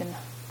happening and had been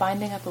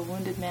binding up a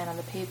wounded man on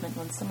the pavement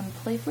when someone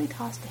playfully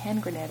tossed a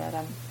hand grenade at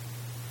him,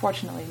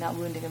 fortunately not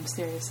wounding him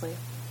seriously.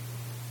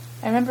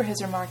 I remember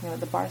his remarking that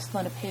the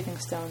Barcelona paving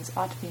stones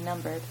ought to be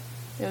numbered.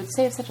 It would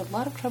save such a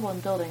lot of trouble in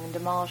building and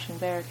demolishing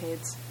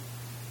barricades.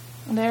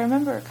 And I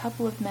remember a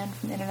couple of men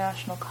from the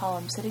International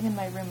Column sitting in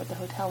my room at the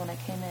hotel when I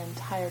came in,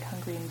 tired,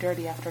 hungry, and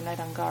dirty after a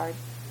night on guard.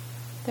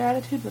 Their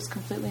attitude was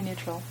completely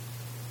neutral.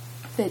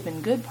 If they had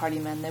been good party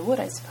men, they would,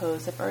 I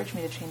suppose, have urged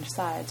me to change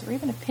sides, or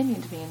even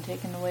opinioned me and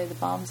taken away the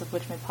bombs of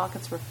which my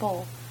pockets were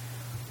full.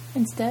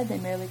 Instead, they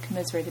merely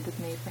commiserated with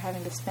me for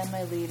having to spend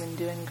my leave in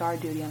doing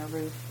guard duty on a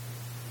roof.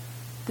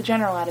 The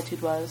general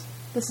attitude was,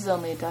 this is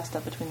only a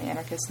dust-up between the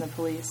anarchists and the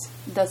police.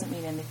 It doesn't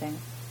mean anything.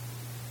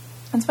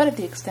 In spite of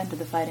the extent of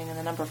the fighting and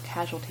the number of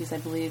casualties, I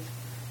believe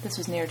this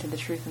was nearer to the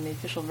truth than the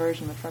official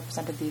version which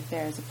represented the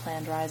affair as a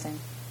planned rising.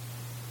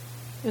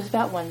 It was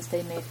about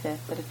Wednesday, May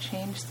 5th, that a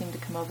change seemed to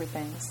come over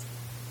things.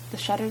 The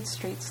shuttered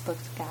streets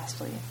looked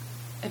ghastly.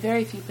 A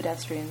very few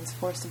pedestrians,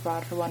 forced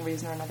abroad for one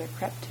reason or another,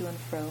 crept to and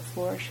fro,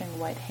 flourishing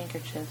white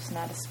handkerchiefs, and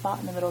at a spot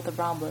in the middle of the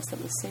Ramblas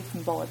that was safe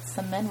from bullets,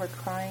 some men were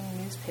crying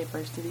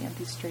newspapers to the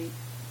empty street.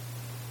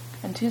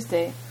 On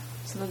Tuesday,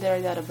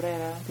 Solidaridad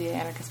Obrera, the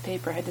anarchist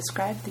paper, had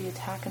described the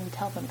attack on the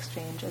telephone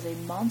exchange as a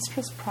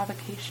monstrous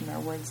provocation,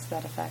 or words to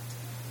that effect.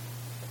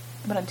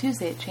 But on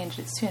Tuesday it changed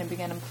its tune and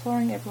began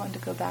imploring everyone to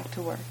go back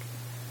to work.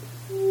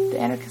 The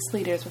anarchist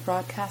leaders were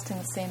broadcasting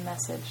the same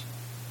message.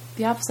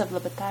 The office of La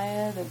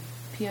Bataille, the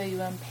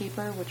POUM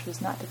paper, which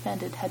was not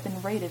defended, had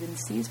been raided and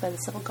seized by the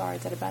civil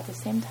guards at about the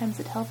same time as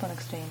the telephone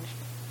exchange.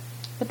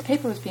 But the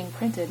paper was being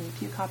printed and a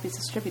few copies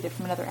distributed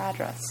from another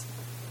address.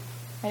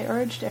 I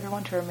urged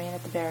everyone to remain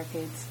at the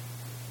barricades.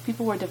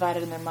 People were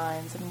divided in their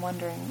minds and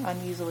wondering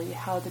uneasily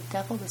how the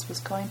devil this was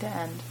going to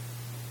end.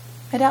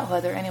 I doubt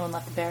whether anyone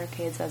left the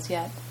barricades as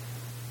yet,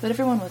 but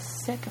everyone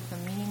was sick of the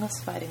meaningless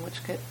fighting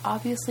which could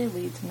obviously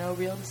lead to no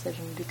real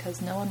decision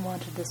because no one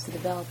wanted this to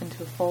develop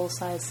into a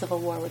full-size civil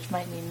war which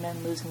might mean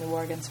men losing the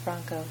war against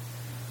Franco.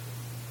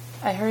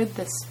 I heard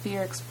this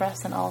fear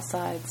expressed on all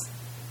sides.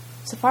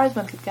 So far as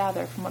one could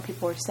gather from what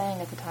people were saying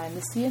at the time,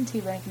 the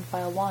CNT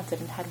rank-and-file wanted,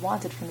 and had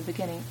wanted from the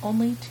beginning,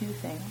 only two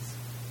things: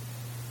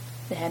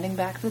 the handing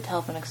back of the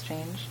telephone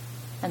exchange,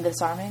 and the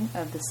disarming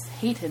of the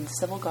hated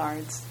civil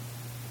guards.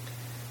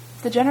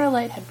 If the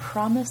Generalite had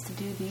promised to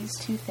do these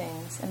two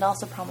things, and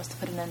also promised to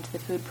put an end to the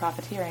food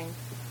profiteering,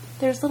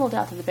 there is little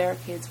doubt that the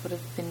barricades would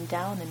have been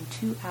down in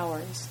 2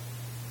 hours.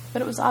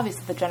 But it was obvious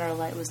that the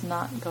Generalite was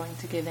not going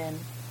to give in.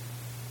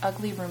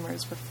 Ugly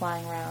rumors were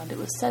flying round. It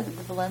was said that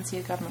the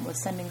Valencia government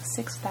was sending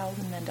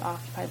 6,000 men to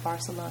occupy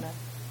Barcelona,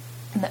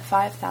 and that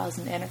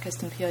 5,000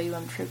 anarchist and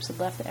POUM troops had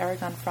left the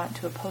Aragon front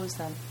to oppose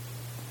them.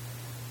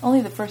 Only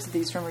the first of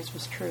these rumors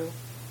was true.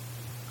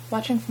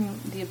 Watching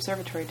from the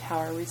observatory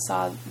tower, we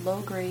saw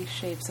low gray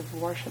shapes of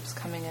warships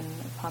coming in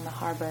upon the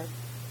harbor.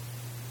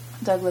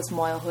 Douglas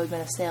Moyle, who had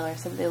been a sailor,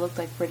 said that they looked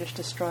like British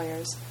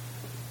destroyers.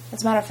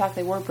 As a matter of fact,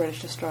 they were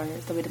British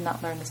destroyers, though we did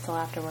not learn this till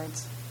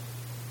afterwards.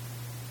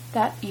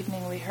 That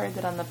evening we heard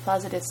that on the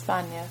Plaza de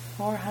España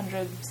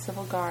 400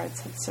 civil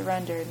guards had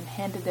surrendered and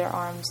handed their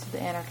arms to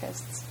the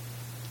anarchists.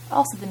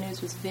 Also the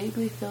news was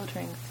vaguely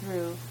filtering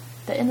through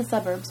that in the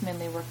suburbs,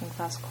 mainly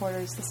working-class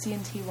quarters, the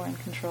CNT were in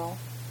control.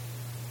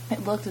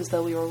 It looked as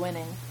though we were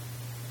winning.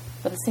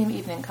 But the same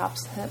evening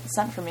cops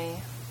sent for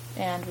me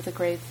and, with a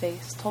grave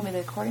face, told me that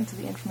according to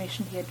the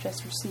information he had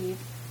just received,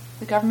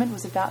 the government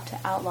was about to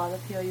outlaw the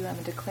POUM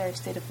and declare a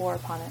state of war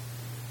upon it.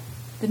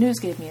 The news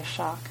gave me a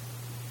shock.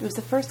 It was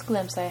the first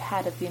glimpse I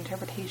had of the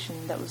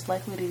interpretation that was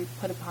likely to be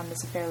put upon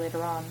this affair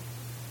later on.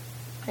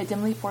 I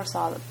dimly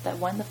foresaw that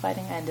when the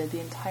fighting ended, the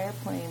entire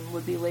blame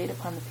would be laid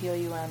upon the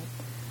POUM,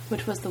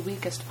 which was the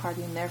weakest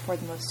party and therefore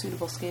the most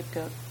suitable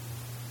scapegoat.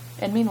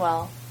 And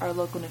meanwhile, our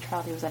local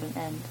neutrality was at an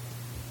end.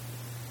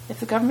 If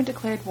the government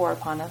declared war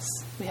upon us,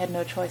 we had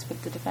no choice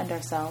but to defend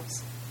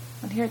ourselves.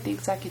 And here at the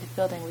executive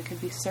building we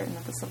could be certain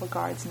that the civil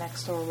guards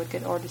next door would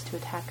get orders to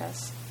attack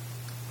us.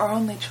 Our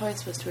only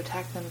choice was to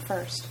attack them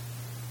first.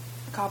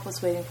 The cop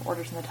was waiting for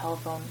orders on the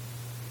telephone.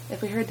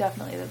 If we heard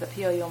definitely that the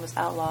POUM was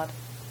outlawed,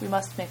 we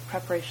must make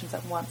preparations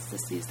at once to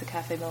seize the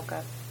Café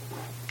Mocha.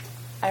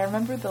 I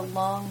remember the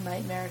long,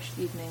 nightmarish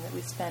evening that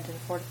we spent in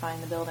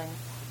fortifying the building.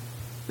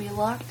 We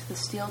locked the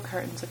steel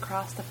curtains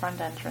across the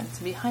front entrance,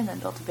 and behind them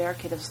built a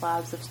barricade of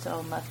slabs of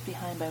stone left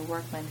behind by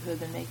workmen who had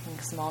been making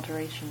some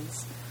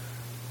alterations.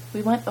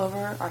 We went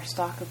over our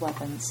stock of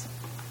weapons.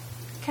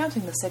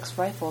 Counting the 6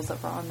 rifles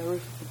that were on the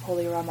roof of the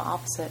Poliorama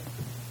opposite,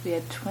 we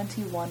had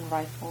 21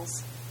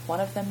 rifles, one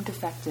of them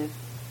defective,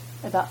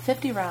 about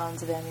 50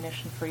 rounds of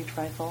ammunition for each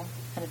rifle,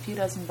 and a few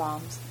dozen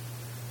bombs.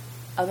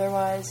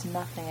 Otherwise,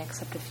 nothing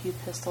except a few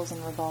pistols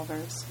and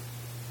revolvers.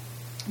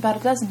 About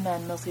a dozen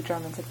men, mostly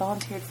Germans, had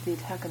volunteered for the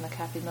attack on the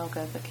Café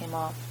Milka if it came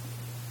off.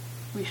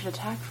 We should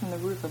attack from the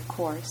roof, of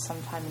course,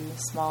 sometime in the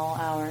small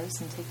hours,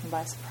 and take them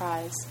by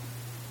surprise.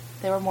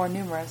 They were more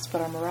numerous, but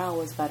our morale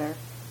was better,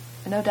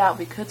 and no doubt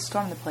we could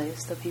storm the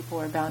place, though people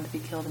were bound to be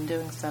killed in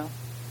doing so.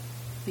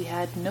 We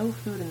had no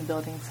food in the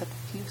building except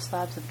a few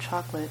slabs of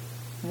chocolate,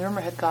 and the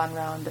rumor had gone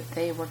round that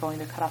they were going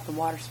to cut off the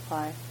water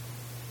supply.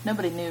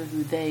 Nobody knew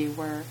who they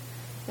were.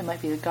 It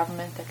might be the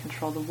government that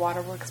controlled the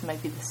waterworks, it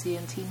might be the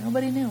CNT,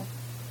 nobody knew.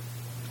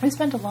 We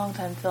spent a long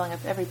time filling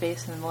up every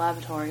basin in the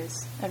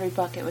lavatories, every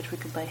bucket which we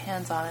could lay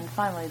hands on, and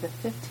finally the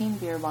 15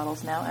 beer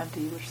bottles now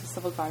empty which the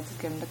civil guards had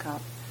given to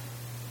Cop.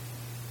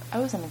 I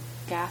was in a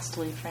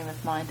ghastly frame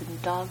of mind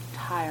and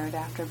dog-tired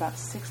after about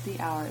 60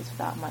 hours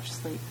without much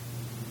sleep.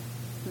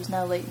 It was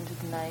now late into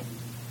the night.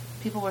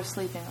 People were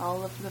sleeping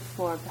all over the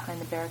floor behind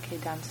the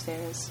barricade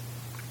downstairs.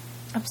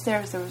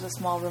 Upstairs there was a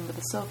small room with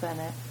a sofa in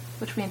it,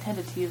 which we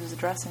intended to use as a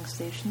dressing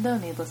station, though,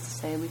 needless to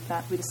say, we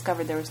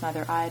discovered there was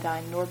neither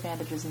iodine nor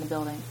bandages in the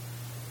building.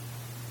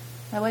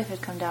 My wife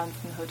had come down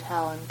from the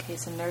hotel in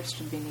case a nurse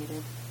should be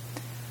needed.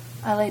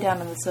 I lay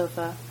down on the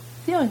sofa,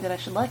 feeling that I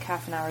should like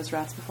half an hour's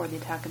rest before the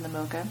attack in the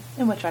Mocha,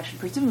 in which I should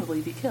presumably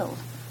be killed.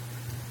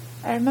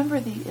 I remember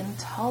the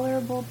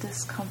intolerable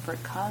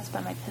discomfort caused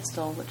by my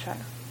pistol,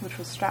 which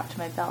was strapped to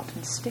my belt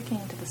and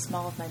sticking to the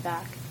small of my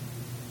back.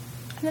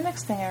 And the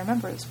next thing I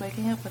remember is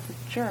waking up with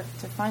a jerk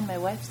to find my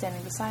wife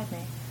standing beside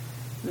me.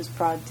 It was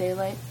broad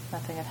daylight,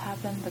 nothing had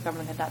happened, the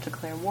government had not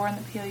declared war on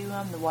the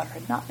POUM, the water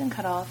had not been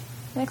cut off,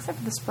 and except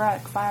for the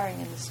sporadic firing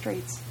in the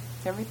streets,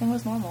 everything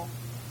was normal.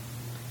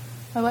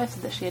 My wife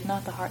said that she had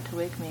not the heart to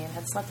wake me and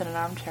had slept in an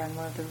armchair in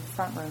one of the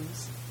front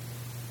rooms.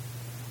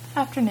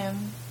 That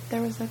afternoon,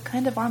 there was a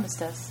kind of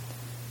armistice.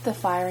 The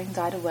firing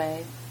died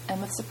away,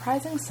 and with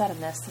surprising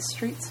suddenness the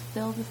streets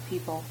filled with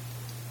people.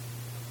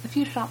 A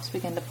few shops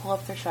began to pull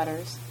up their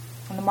shutters,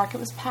 and the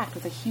market was packed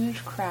with a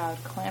huge crowd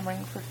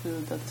clamoring for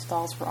food, though the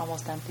stalls were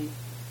almost empty.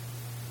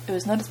 It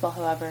was noticeable,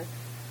 however,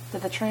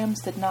 that the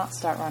trams did not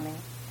start running.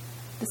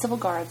 The civil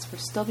guards were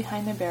still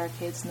behind their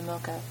barricades in the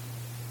Milka.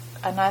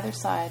 On either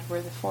side were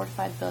the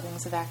fortified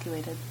buildings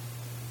evacuated.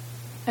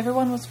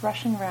 Everyone was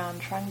rushing round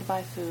trying to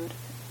buy food,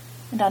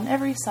 and on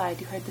every side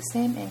you heard the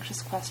same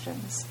anxious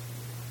questions.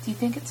 Do you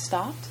think it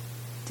stopped?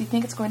 Do you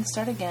think it's going to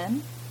start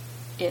again?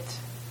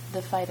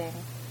 The fighting,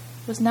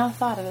 was now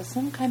thought of as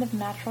some kind of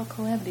natural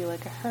calamity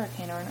like a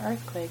hurricane or an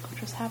earthquake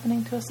which was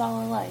happening to us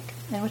all alike,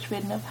 and which we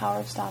had no power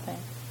of stopping.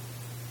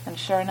 And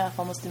sure enough,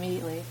 almost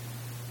immediately,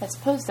 I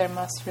suppose there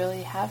must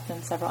really have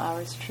been several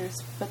hours'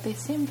 truce, but they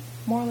seemed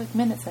more like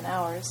minutes than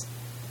hours.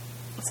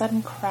 A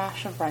sudden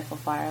crash of rifle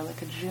fire,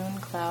 like a June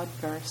cloud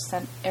burst,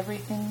 sent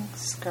everything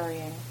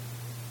scurrying.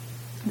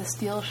 The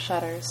steel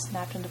shutters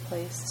snapped into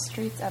place, the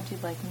streets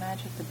emptied like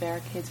magic, the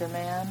barricades were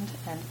manned,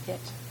 and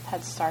it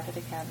had started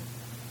again.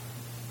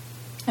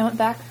 I went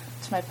back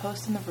to my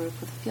post on the roof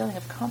with a feeling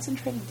of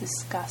concentrated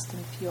disgust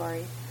and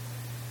fury.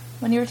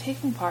 When you are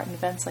taking part in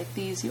events like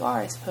these, you are,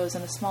 I suppose,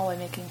 in a small way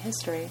making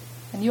history,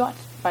 and you ought,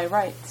 by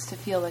rights, to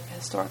feel like a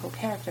historical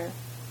character.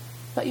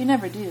 But you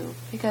never do,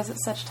 because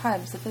at such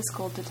times the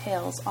physical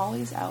details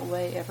always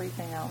outweigh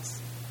everything else.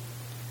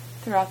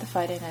 Throughout the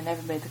fighting, I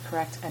never made the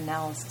correct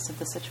analysis of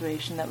the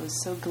situation that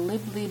was so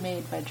glibly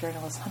made by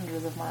journalists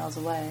hundreds of miles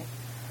away.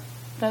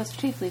 What I was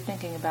chiefly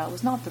thinking about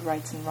was not the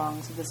rights and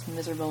wrongs of this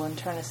miserable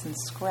internecine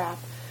scrap,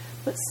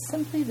 but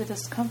simply the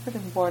discomfort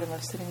and boredom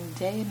of sitting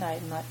day and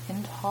night in that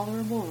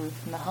intolerable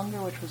roof, and the hunger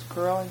which was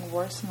growing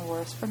worse and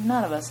worse, for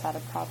none of us had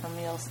a proper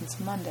meal since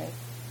Monday.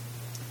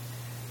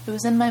 It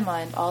was in my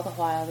mind all the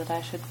while that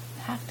I should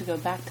have to go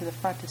back to the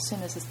front as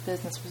soon as this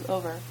business was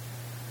over.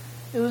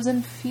 It was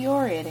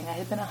infuriating. I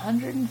had been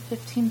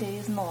 115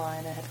 days in the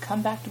line, and had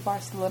come back to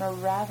Barcelona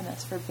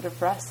ravenous for a bit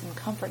of rest and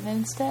comfort, and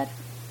instead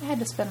I had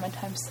to spend my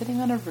time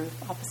sitting on a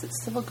roof opposite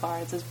civil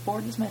guards as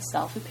bored as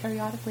myself, who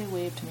periodically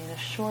waved to me and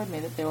assured me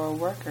that they were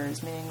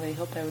workers, meaning they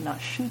hoped I would not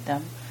shoot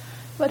them,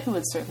 but who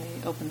would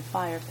certainly open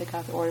fire if they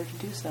got the order to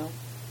do so.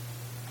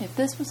 If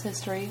this was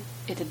history,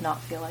 it did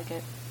not feel like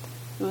it.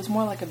 It was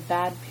more like a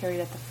bad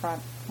period at the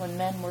front, when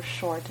men were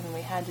short and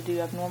we had to do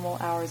abnormal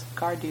hours of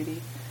guard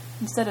duty.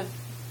 Instead of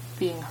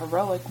being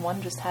heroic,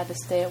 one just had to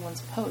stay at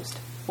one's post,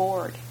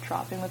 bored,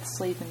 dropping with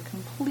sleep, and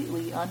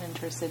completely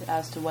uninterested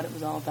as to what it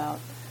was all about.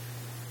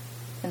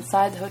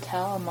 Inside the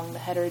hotel, among the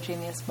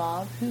heterogeneous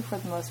mob, who for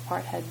the most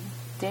part had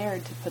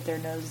dared to put their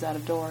noses out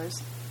of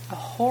doors, a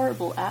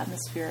horrible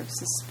atmosphere of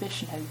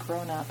suspicion had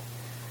grown up.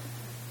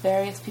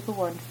 Various people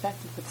were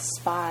infected with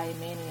spy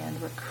mania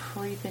and were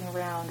creeping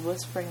round,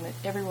 whispering that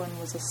everyone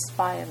was a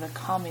spy of the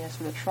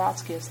communists or the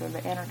Trotskyists or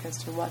the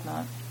anarchists or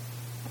whatnot.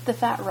 The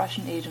fat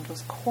Russian agent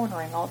was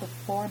cornering all the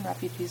foreign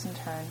refugees in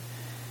turn,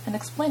 and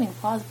explaining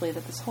plausibly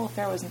that this whole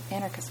affair was an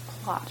anarchist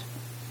plot.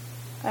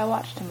 I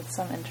watched him with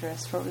some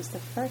interest, for it was the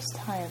first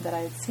time that I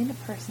had seen a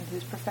person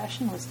whose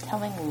profession was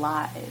telling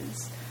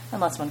lies,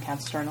 unless one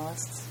counts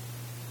journalists.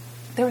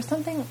 There was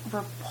something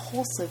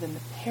repulsive in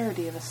the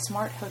parody of a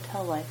smart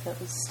hotel life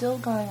that was still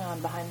going on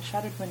behind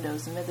shuttered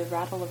windows amid the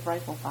rattle of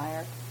rifle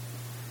fire.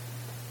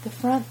 The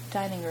front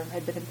dining room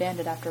had been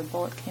abandoned after a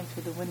bullet came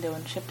through the window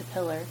and chipped a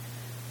pillar,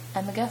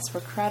 and the guests were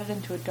crowded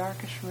into a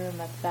darkish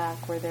room at the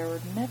back where there were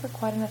never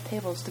quite enough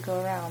tables to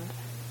go around.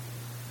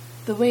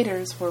 The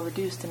waiters were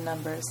reduced in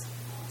numbers.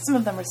 Some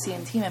of them were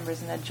CNT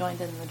members and had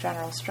joined in the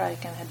general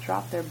strike and had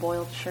dropped their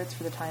boiled shirts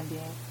for the time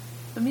being.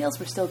 The meals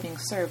were still being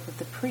served with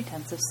the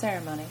pretense of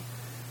ceremony.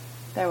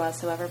 There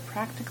was, however,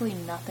 practically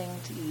nothing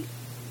to eat.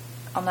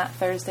 On that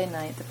Thursday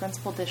night, the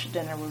principal dish at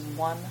dinner was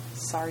 1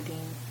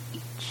 sardine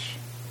each.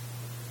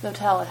 The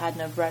hotel had had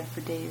no bread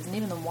for days, and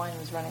even the wine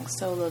was running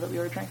so low that we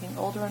were drinking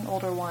older and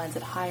older wines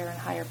at higher and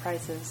higher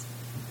prices.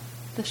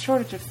 The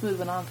shortage of food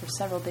went on for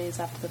several days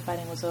after the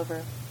fighting was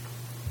over.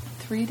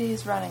 3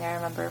 days running, I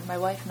remember, my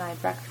wife and I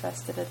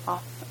breakfasted it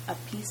off a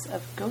piece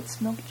of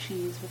goat's milk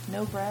cheese with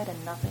no bread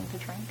and nothing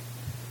to drink.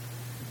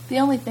 The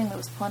only thing that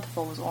was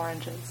plentiful was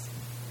oranges.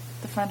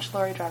 The French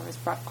lorry drivers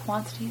brought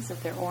quantities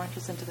of their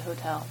oranges into the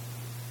hotel.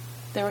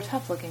 They were a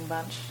tough-looking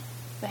bunch.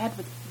 They had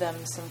with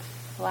them some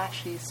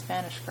flashy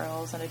Spanish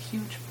girls and a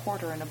huge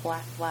porter in a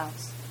black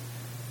blouse.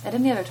 At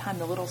any other time,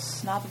 the little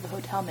snob of the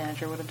hotel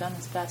manager would have done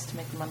his best to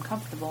make them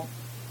uncomfortable.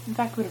 In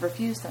fact, would have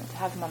refused them to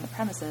have them on the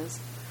premises.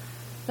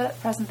 But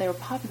at present they were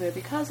popular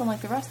because,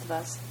 unlike the rest of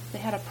us, they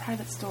had a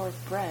private store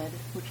of bread,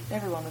 which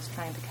everyone was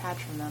trying to catch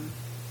from them.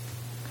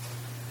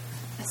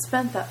 I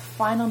spent that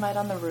final night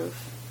on the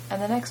roof,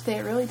 and the next day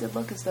it really did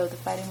look as though the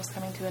fighting was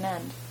coming to an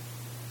end.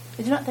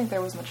 I do not think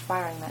there was much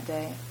firing that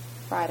day,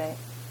 Friday.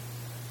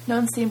 No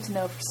one seemed to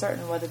know for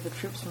certain whether the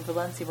troops from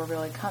Valencia were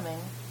really coming.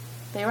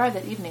 They arrived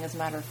that evening, as a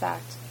matter of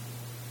fact.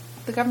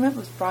 The government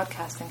was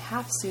broadcasting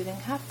half-soothing,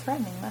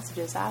 half-threatening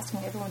messages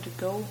asking everyone to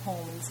go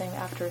home and saying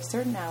that after a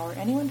certain hour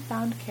anyone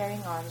found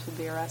carrying arms would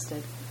be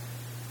arrested.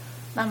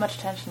 Not much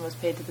attention was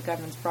paid to the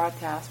government's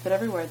broadcast, but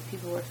everywhere the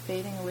people were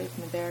fading away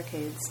from the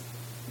barricades.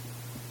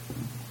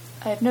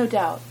 I have no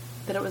doubt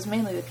that it was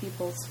mainly the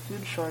people's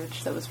food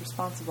shortage that was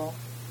responsible.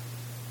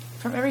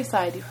 From every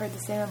side you heard the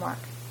same remark: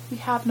 "We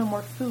have no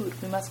more food,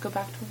 we must go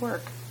back to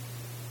work."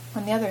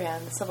 On the other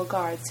hand, the civil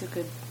guards, who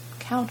could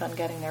count on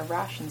getting their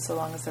rations so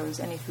long as there was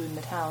any food in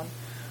the town,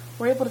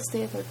 were able to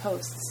stay at their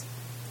posts.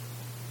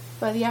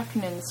 By the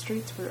afternoon the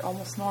streets were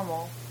almost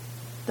normal,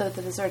 though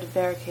the deserted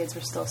barricades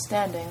were still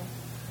standing.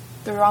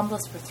 The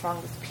Ramblas were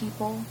thronged with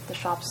people, the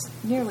shops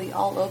nearly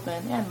all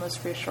open, and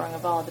most reassuring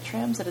of all, the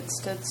trams that had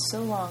stood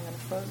so long in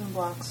frozen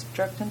blocks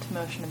jerked into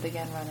motion and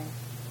began running.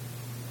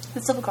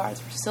 The civil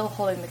guards were still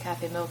holding the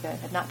Café Mocha and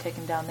had not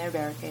taken down their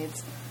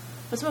barricades,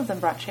 but some of them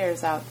brought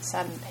chairs out and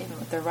sat on the pavement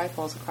with their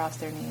rifles across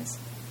their knees.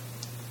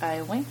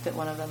 I winked at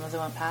one of them as I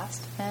went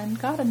past, and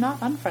got a not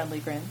unfriendly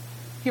grin.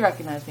 He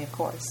recognized me, of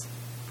course.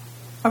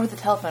 Over the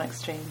telephone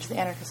exchange, the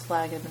anarchist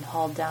flag had been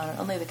hauled down, and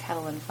only the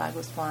Catalan flag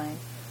was flying.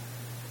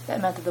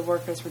 That meant that the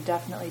workers were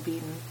definitely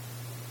beaten.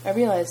 I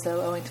realized,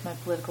 though, owing to my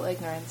political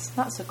ignorance,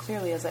 not so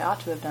clearly as I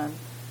ought to have done,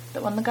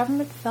 that when the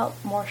government felt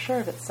more sure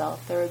of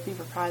itself, there would be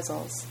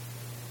reprisals.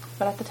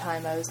 But at the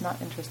time I was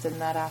not interested in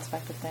that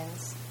aspect of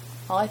things.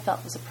 All I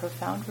felt was a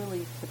profound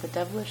relief that the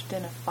devilish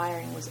din of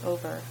firing was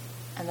over,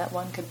 and that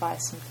one could buy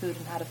some food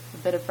and have a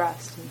bit of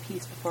rest and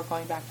peace before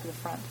going back to the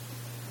front.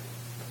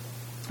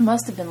 It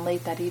must have been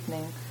late that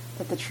evening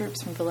that the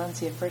troops from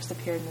Valencia first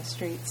appeared in the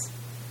streets.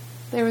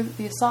 They were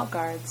the assault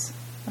guards,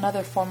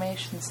 another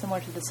formation similar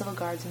to the civil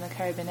guards in the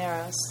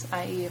Carabineros,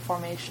 i.e. a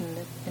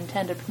formation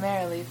intended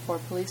primarily for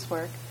police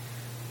work,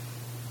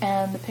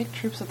 and the picked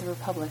troops of the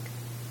Republic.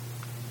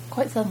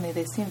 Quite suddenly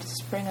they seemed to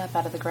spring up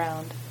out of the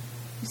ground.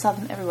 You saw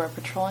them everywhere,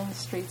 patrolling the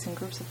streets in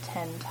groups of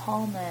 10,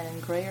 tall men in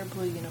gray or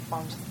blue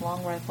uniforms with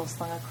long rifles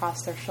slung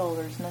across their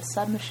shoulders and a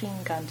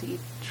submachine gun to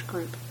each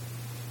group.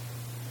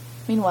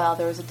 Meanwhile,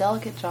 there was a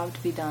delicate job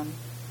to be done.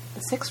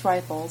 The 6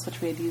 rifles, which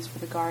we had used for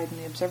the guard in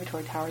the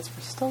observatory towers,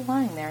 were still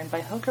lying there, and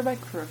by hook or by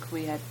crook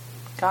we had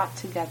got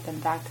to get them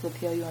back to the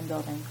PLUM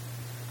building.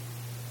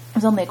 It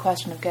was only a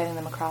question of getting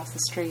them across the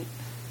street.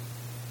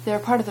 They were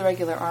part of the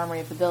regular armory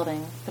of the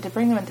building, but to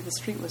bring them into the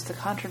street was to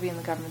contravene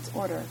the government's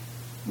order.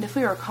 And if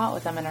we were caught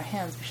with them in our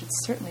hands, we should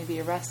certainly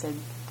be arrested.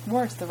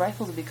 Worse, the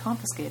rifles would be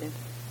confiscated.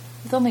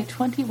 With only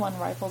 21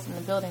 rifles in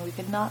the building, we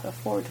could not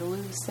afford to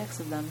lose 6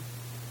 of them.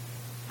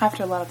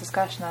 After a lot of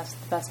discussion as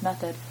to the best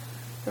method,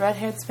 the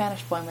red-haired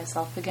Spanish boy and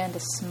myself began to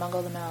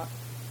smuggle them out.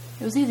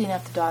 It was easy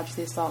enough to dodge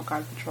the assault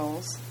guard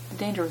patrols. The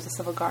danger was the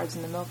civil guards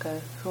in the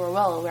Mocha, who were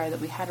well aware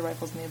that we had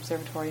rifles in the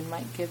observatory and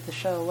might give the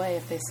show away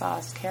if they saw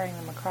us carrying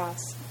them across.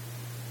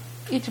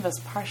 Each of us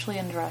partially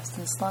undressed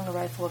and slung a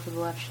rifle over the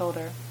left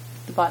shoulder,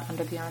 the butt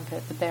under the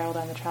armpit, the barrel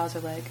down the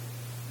trouser leg.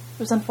 It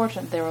was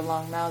unfortunate they were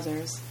long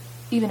Mausers.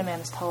 Even a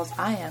man as tall as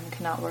I am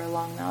cannot wear a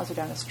long Mauser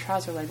down his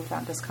trouser leg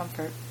without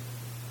discomfort.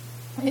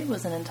 It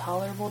was an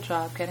intolerable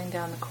job getting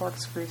down the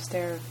corkscrew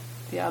stair of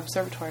the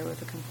observatory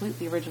with a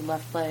completely rigid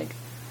left leg.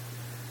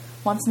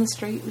 Once in the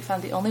street, we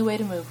found the only way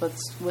to move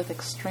was with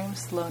extreme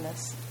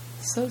slowness,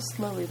 so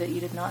slowly that you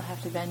did not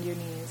have to bend your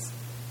knees.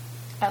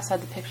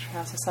 Outside the picture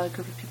house, I saw a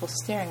group of people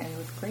staring at me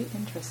with great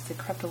interest as they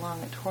crept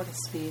along at tortoise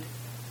speed.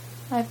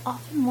 I have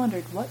often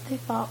wondered what they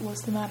thought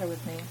was the matter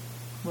with me.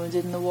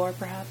 Wounded in the war,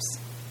 perhaps?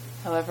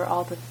 However,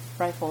 all the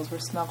rifles were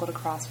smuggled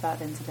across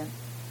without incident.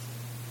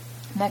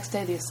 Next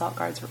day the assault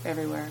guards were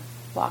everywhere,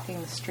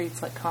 blocking the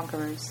streets like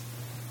conquerors.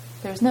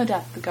 There was no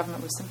doubt that the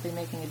government was simply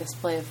making a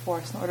display of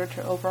force in order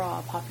to overawe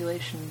a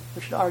population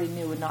which it already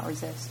knew would not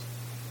resist.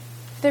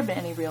 If there had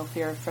been any real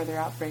fear of further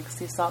outbreaks,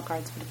 the assault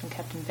guards would have been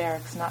kept in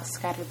barracks and not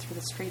scattered through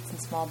the streets in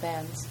small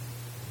bands.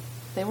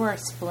 They were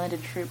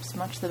splendid troops,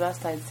 much the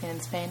best I had seen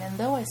in Spain, and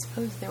though I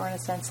suppose they were in a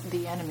sense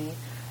the enemy,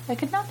 I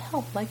could not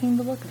help liking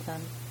the look of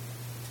them.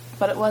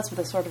 But it was with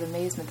a sort of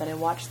amazement that I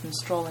watched them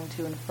strolling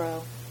to and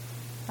fro.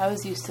 I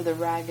was used to the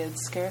ragged,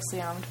 scarcely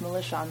armed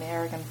militia on the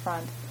Aragon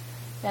front,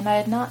 and I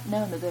had not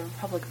known that the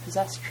Republic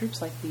possessed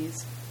troops like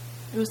these.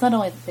 It was not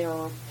only that they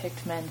were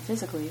picked men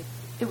physically,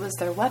 it was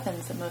their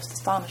weapons that most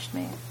astonished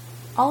me.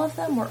 All of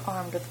them were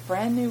armed with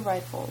brand-new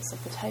rifles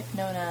of the type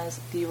known as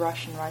the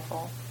Russian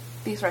rifle.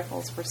 These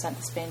rifles were sent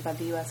to Spain by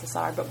the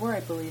USSR, but were, I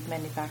believe,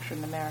 manufactured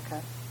in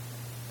America.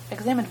 I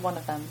examined one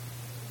of them.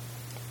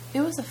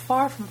 It was a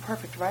far from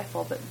perfect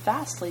rifle, but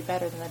vastly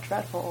better than the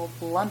dreadful old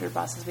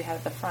blunderbusses we had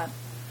at the front.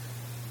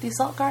 The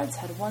assault guards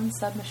had one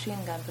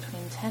submachine gun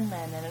between 10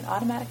 men and an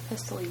automatic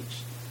pistol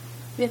each.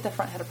 We at the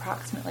front had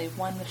approximately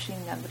one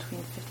machine gun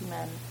between 50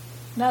 men.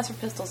 And as for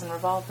pistols and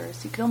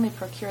revolvers, you could only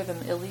procure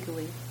them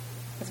illegally.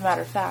 As a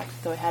matter of fact,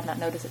 though I had not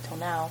noticed it till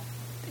now,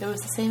 it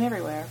was the same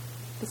everywhere.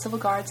 The civil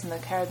guards and the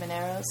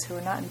carabineros, who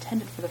were not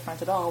intended for the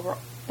front at all, were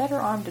better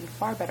armed and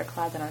far better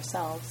clad than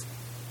ourselves.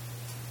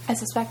 I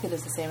suspect it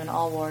is the same in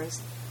all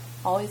wars.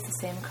 Always the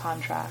same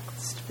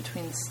contrast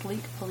between the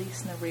sleek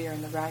police in the rear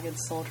and the ragged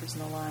soldiers in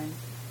the line.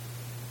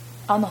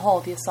 On the whole,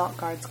 the assault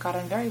guards got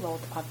on very well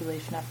with the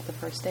population after the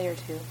first day or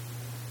two.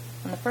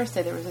 On the first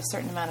day there was a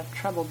certain amount of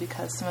trouble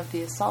because some of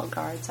the assault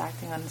guards,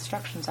 acting on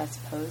instructions, I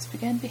suppose,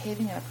 began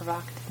behaving in a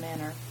provocative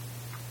manner.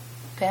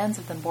 Bands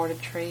of them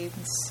boarded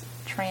trams,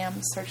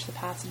 searched the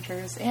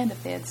passengers, and,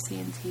 if they had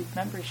C&T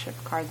membership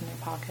cards in their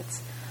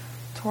pockets,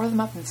 tore them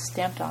up and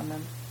stamped on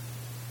them.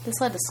 This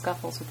led to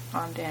scuffles with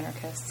armed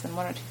anarchists, and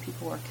 1 or 2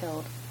 people were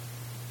killed.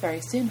 Very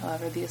soon,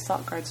 however, the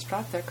assault guards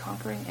dropped their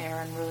conquering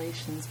air and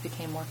relations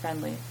became more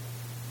friendly.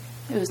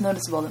 It was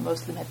noticeable that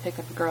most of them had picked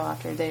up a girl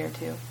after a day or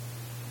two.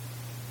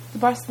 The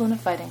Barcelona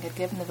fighting had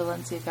given the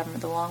Valencia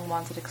government the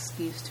long-wanted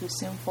excuse to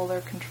assume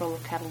fuller control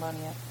of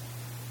Catalonia.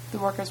 The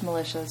workers'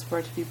 militias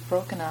were to be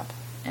broken up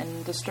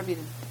and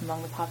distributed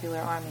among the popular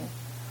army.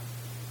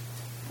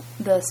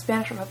 The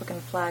Spanish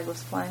Republican flag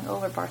was flying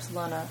over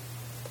Barcelona,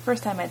 the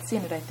first time I'd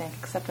seen it, I think,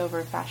 except over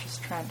a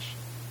fascist trench.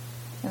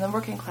 In the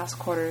working-class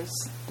quarters,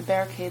 the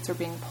barricades were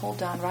being pulled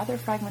down rather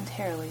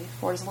fragmentarily,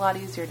 for it is a lot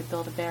easier to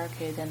build a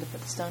barricade than to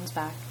put the stones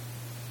back.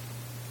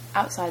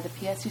 Outside, the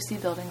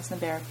PSUC buildings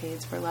and the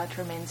barricades were allowed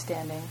to remain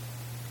standing,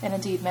 and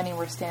indeed many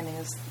were standing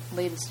as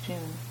late as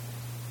June.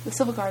 The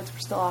civil guards were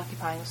still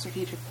occupying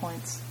strategic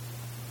points.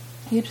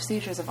 Huge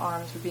seizures of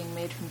arms were being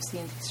made from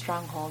C&T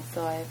strongholds,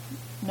 though I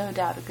have no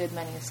doubt a good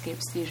many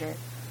escaped seizure.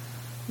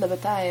 La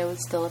Bataille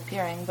was still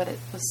appearing, but it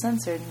was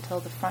censored until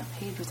the front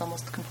page was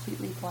almost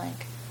completely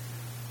blank.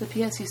 The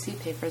PSUC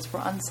papers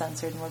were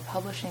uncensored and were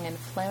publishing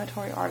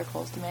inflammatory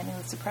articles demanding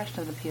the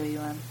suppression of the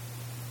POUM.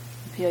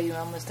 The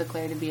POUM was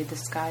declared to be a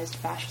disguised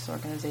fascist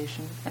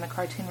organization, and a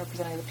cartoon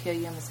representing the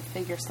POUM as a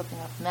figure slipping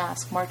off a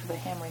mask marked with a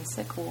hammer and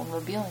sickle and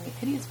revealing a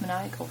hideous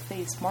maniacal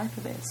face marked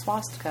with a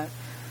swastika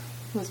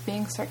was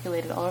being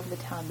circulated all over the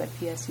town by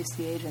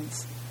PSUC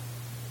agents.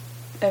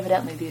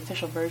 Evidently, the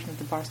official version of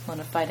the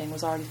Barcelona fighting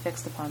was already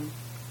fixed upon.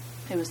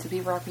 It was to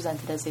be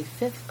represented as a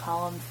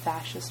fifth-column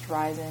fascist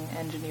rising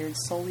engineered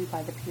solely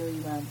by the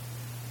POUM.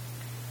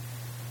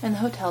 In the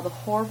hotel, the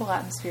horrible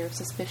atmosphere of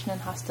suspicion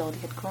and hostility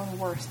had grown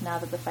worse now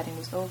that the fighting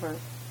was over.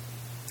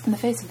 In the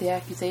face of the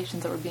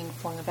accusations that were being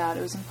flung about,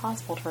 it was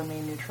impossible to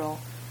remain neutral.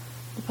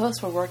 The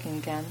posts were working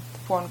again, the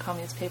foreign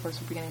communist papers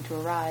were beginning to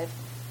arrive,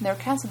 and their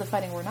accounts of the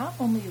fighting were not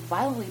only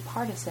violently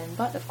partisan,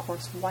 but, of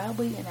course,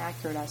 wildly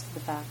inaccurate as to the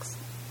facts.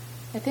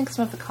 I think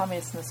some of the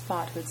communists in the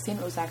spot who had seen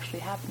what was actually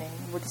happening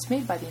were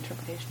dismayed by the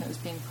interpretation that was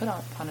being put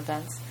upon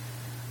events,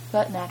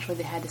 but naturally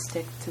they had to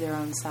stick to their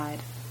own side.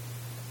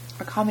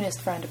 A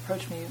communist friend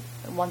approached me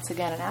once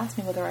again and asked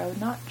me whether I would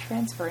not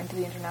transfer into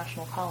the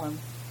international column.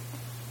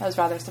 I was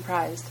rather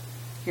surprised.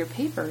 "Your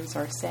papers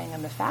are saying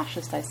I'm a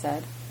fascist," I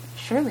said.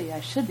 "Surely I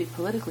should be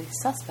politically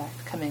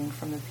suspect, coming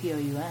from the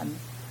POUM.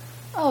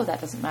 "Oh, that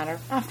doesn't matter.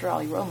 After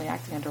all, you were only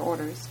acting under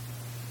orders."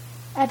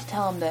 I had to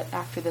tell him that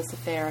after this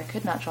affair I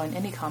could not join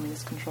any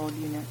communist-controlled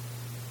unit.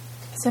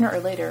 Sooner or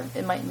later,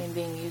 it might mean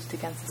being used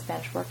against the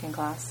Spanish working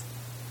class.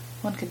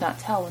 One could not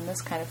tell when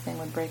this kind of thing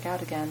would break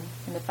out again,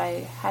 and if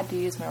I had to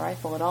use my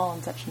rifle at all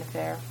in such an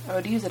affair, I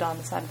would use it on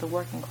the side of the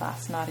working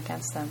class, not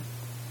against them.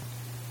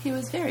 He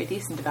was very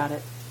decent about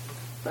it,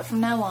 but from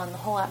now on the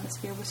whole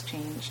atmosphere was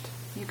changed.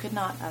 You could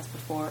not, as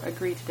before,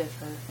 agree to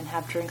differ and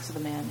have drinks with a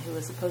man who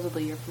was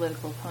supposedly your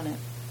political opponent.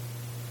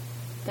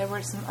 There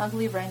were some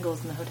ugly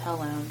wrangles in the hotel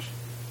lounge.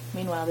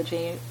 Meanwhile,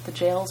 the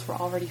jails were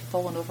already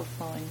full and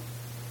overflowing.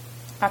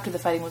 After the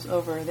fighting was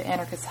over, the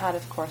anarchists had,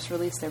 of course,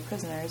 released their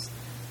prisoners,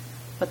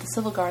 but the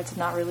civil guards had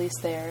not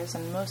released theirs,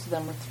 and most of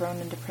them were thrown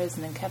into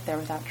prison and kept there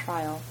without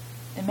trial,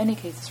 in many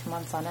cases for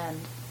months on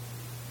end.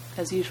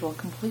 As usual,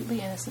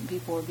 completely innocent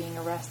people were being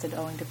arrested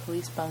owing to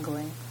police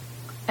bungling.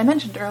 I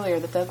mentioned earlier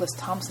that Douglas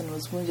Thompson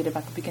was wounded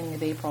about the beginning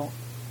of April.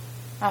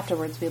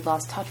 Afterwards, we had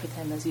lost touch with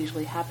him, as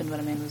usually happened when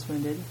a man was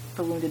wounded,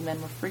 for wounded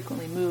men were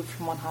frequently moved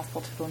from one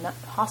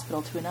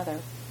hospital to another.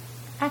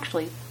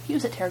 Actually, he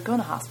was at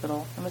Tarragona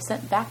Hospital and was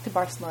sent back to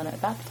Barcelona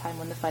about the time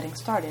when the fighting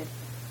started.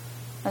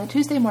 On the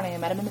Tuesday morning, I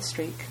met him in the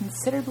street,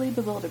 considerably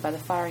bewildered by the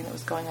firing that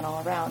was going on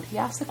all around. He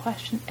asked the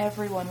question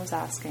everyone was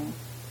asking.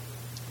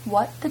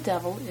 What the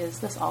devil is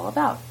this all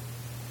about?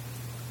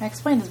 I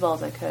explained as well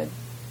as I could.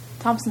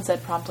 Thompson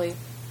said promptly,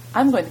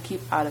 I'm going to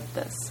keep out of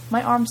this.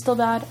 My arm's still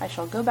bad. I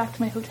shall go back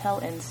to my hotel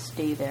and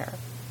stay there.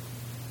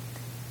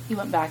 He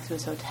went back to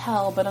his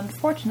hotel, but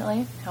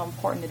unfortunately, how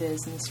important it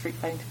is in street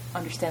fighting to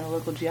understand the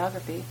local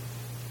geography,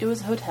 it was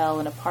a hotel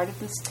in a part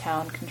of this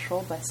town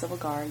controlled by civil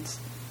guards.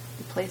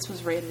 The place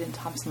was raided and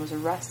Thompson was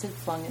arrested,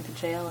 flung into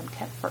jail, and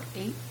kept for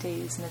 8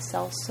 days in a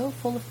cell so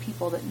full of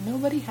people that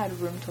nobody had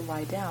room to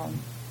lie down.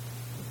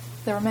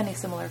 There were many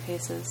similar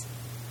cases.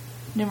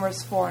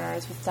 Numerous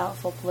foreigners with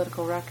doubtful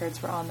political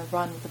records were on the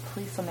run with the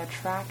police on their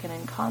track and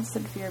in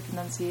constant fear of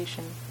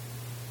denunciation.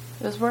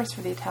 It was worse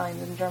for the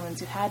Italians and Germans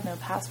who had no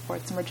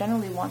passports and were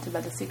generally wanted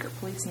by the secret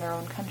police in their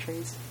own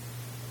countries.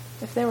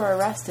 If they were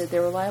arrested, they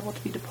were liable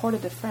to be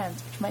deported to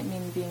France, which might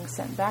mean being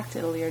sent back to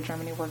Italy or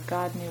Germany where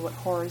God knew what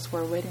horrors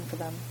were waiting for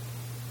them.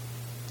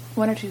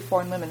 1 or 2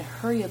 foreign women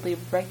hurriedly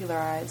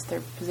regularized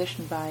their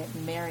position by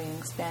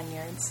marrying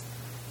Spaniards.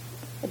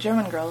 A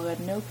German girl who had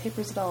no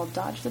papers at all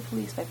dodged the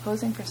police by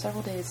posing for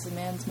several days as a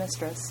man's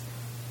mistress.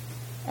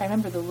 I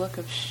remember the look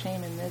of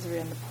shame and misery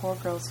on the poor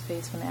girl's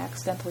face when I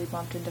accidentally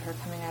bumped into her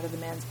coming out of the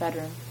man's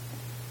bedroom.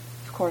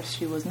 Of course,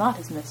 she was not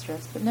his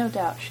mistress, but no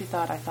doubt she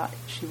thought I thought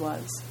she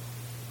was.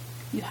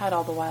 You had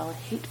all the while a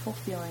hateful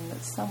feeling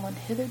that someone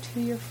hitherto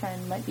your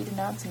friend might be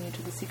denouncing you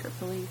to the secret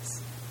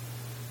police.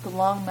 The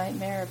long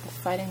nightmare of the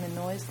fighting, the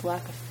noise, the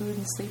lack of food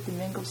and sleep, the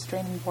mingled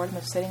strain and boredom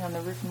of sitting on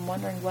the roof and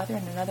wondering whether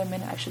in another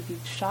minute I should be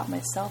shot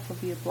myself or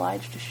be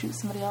obliged to shoot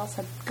somebody else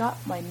had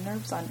got my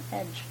nerves on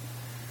edge.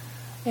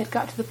 I had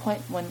got to the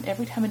point when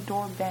every time a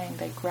door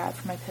banged I grabbed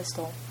for my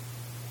pistol.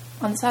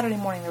 On Saturday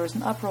morning there was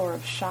an uproar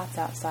of shots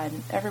outside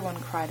and everyone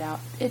cried out,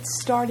 "It's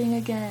starting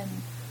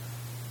again!"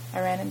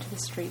 I ran into the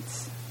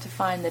streets to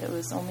find that it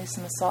was only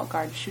some assault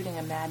guards shooting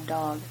a mad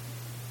dog.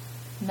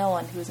 No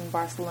one who was in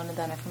Barcelona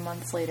then or for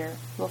months later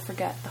will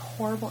forget the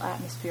horrible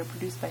atmosphere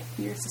produced by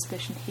fear,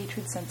 suspicion,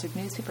 hatred, censored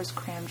newspapers,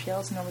 crammed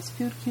jails, enormous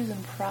food queues,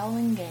 and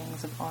prowling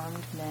gangs of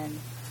armed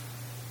men.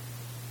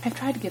 I've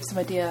tried to give some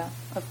idea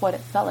of what it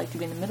felt like to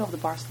be in the middle of the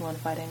Barcelona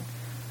fighting,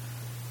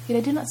 yet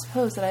I do not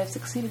suppose that I have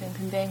succeeded in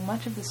conveying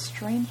much of the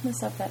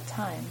strangeness of that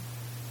time.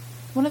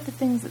 One of the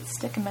things that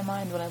stick in my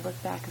mind when I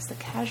look back is the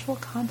casual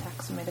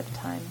contacts we made at the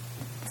time,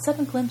 the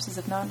sudden glimpses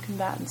of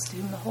non-combatants to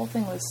whom the whole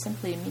thing was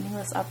simply a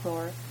meaningless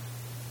uproar.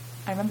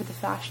 I remember the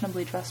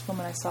fashionably dressed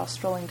woman I saw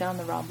strolling down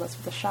the Ramblets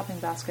with a shopping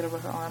basket over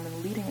her arm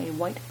and leading a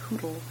white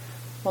poodle,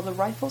 while the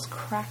rifles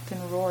cracked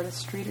and roared a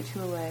street or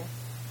two away.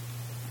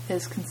 It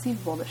is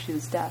conceivable that she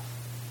was deaf.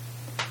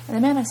 And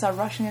the man I saw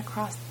rushing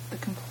across the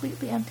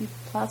completely empty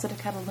Plaza de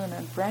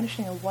Cataluna,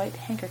 brandishing a white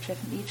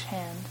handkerchief in each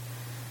hand,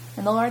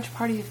 and the large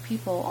party of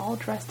people, all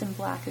dressed in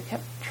black, who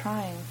kept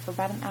trying for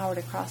about an hour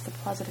to cross the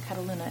Plaza de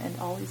Cataluna and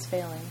always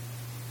failing.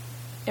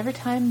 Every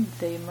time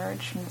they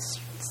emerged from the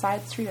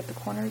side street at the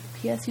corner, the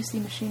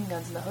PSUC machine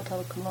guns in the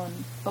Hotel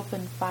Colon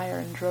opened fire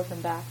and drove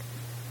them back.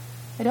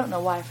 I don't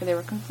know why, for they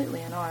were completely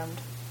unarmed.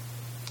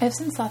 I have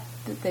since thought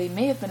that they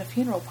may have been a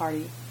funeral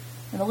party,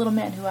 and the little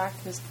man who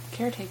acted as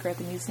caretaker at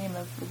the Museum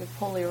of the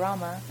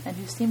Poliorama, and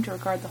who seemed to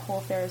regard the whole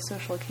affair as a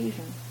social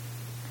occasion.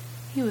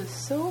 He was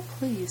so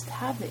pleased to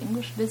have the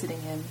English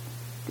visiting him.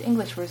 The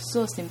English were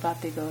so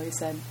simpatico, he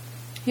said.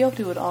 He hoped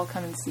we would all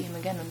come and see him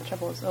again when the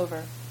trouble was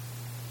over.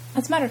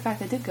 As a matter of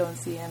fact, I did go and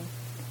see him,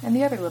 and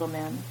the other little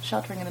man,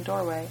 sheltering in a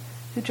doorway,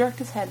 who jerked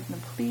his head in a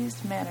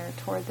pleased manner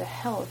toward the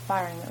hell of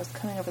firing that was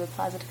coming over the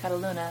Plaza de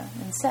Cataluna,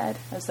 and said,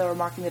 as though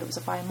remarking that it was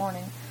a fine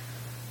morning,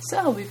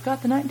 "So, we've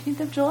got the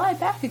 19th of July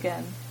back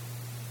again."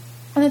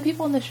 And the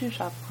people in the shoe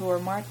shop who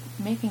were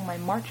making my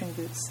marching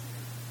boots.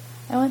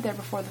 I went there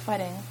before the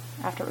fighting,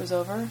 after it was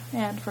over,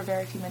 and for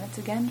very few minutes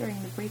again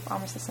during the brief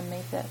armistice on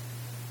May 5th.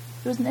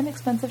 It was an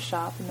inexpensive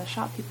shop, and the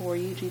shop people were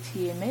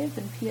UGT and may have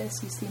been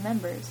PSUC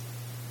members.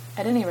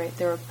 At any rate,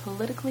 they were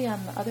politically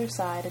on the other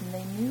side, and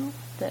they knew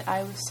that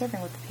I was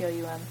serving with the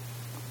POUM,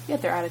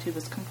 yet their attitude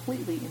was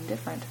completely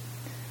indifferent.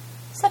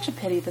 Such a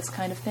pity, this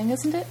kind of thing,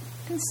 isn't it?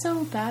 And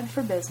so bad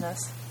for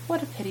business.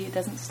 What a pity it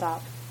doesn't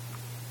stop.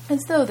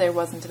 As though there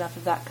wasn't enough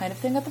of that kind of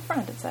thing at the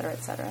front, etc.,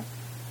 etc.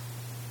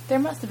 There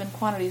must have been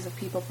quantities of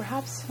people,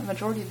 perhaps a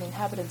majority of the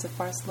inhabitants of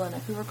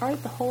Barcelona, who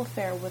regarded the whole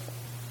affair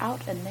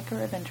without a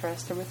nicker of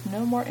interest, or with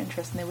no more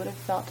interest than they would have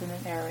felt in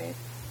an air raid.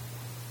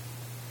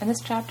 In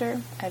this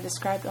chapter, I have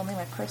described only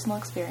my personal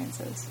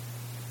experiences.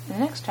 In the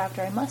next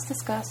chapter, I must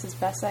discuss as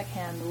best I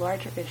can the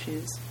larger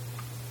issues.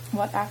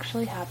 What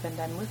actually happened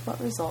and with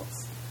what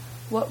results?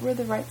 What were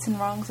the rights and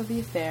wrongs of the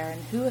affair,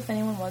 and who, if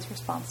anyone, was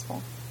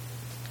responsible?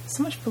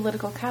 So much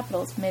political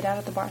capital is made out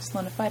of the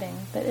Barcelona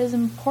fighting that it is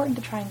important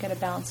to try and get a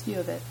balanced view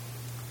of it.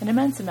 An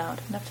immense amount,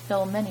 enough to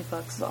fill many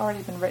books, has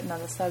already been written on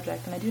the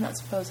subject, and I do not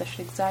suppose I should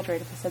exaggerate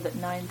if I said that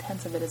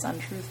 9/10 of it is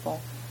untruthful.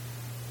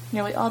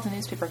 Nearly all the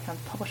newspaper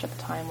accounts published at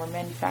the time were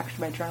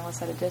manufactured by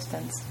journalists at a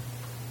distance,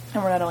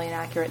 and were not only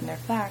inaccurate in their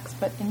facts,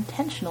 but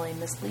intentionally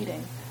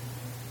misleading.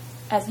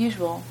 As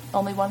usual,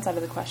 only one side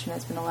of the question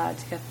has been allowed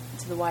to get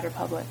to the wider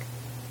public.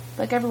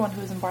 Like everyone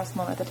who was in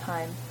Barcelona at the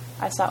time,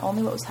 I saw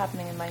only what was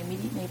happening in my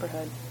immediate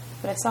neighborhood,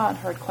 but I saw and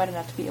heard quite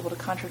enough to be able to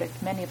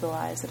contradict many of the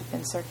lies that have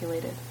been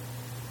circulated.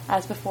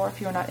 As before,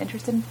 if you are not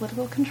interested in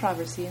political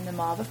controversy and the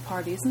mob of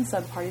parties and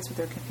sub-parties with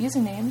their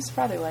confusing names,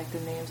 rather like the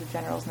names of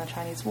generals in the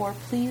Chinese War,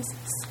 please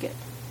skip.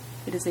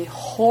 It is a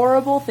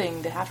horrible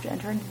thing to have to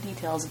enter into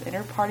details of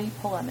inter-party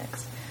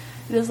polemics.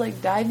 It is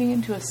like diving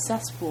into a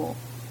cesspool,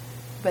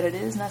 but it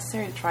is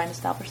necessary to try and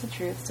establish the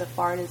truth so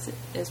far as it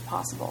is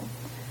possible.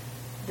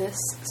 This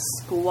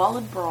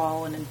squalid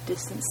brawl in a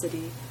distant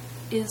city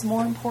is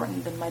more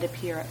important than might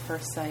appear at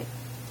first sight.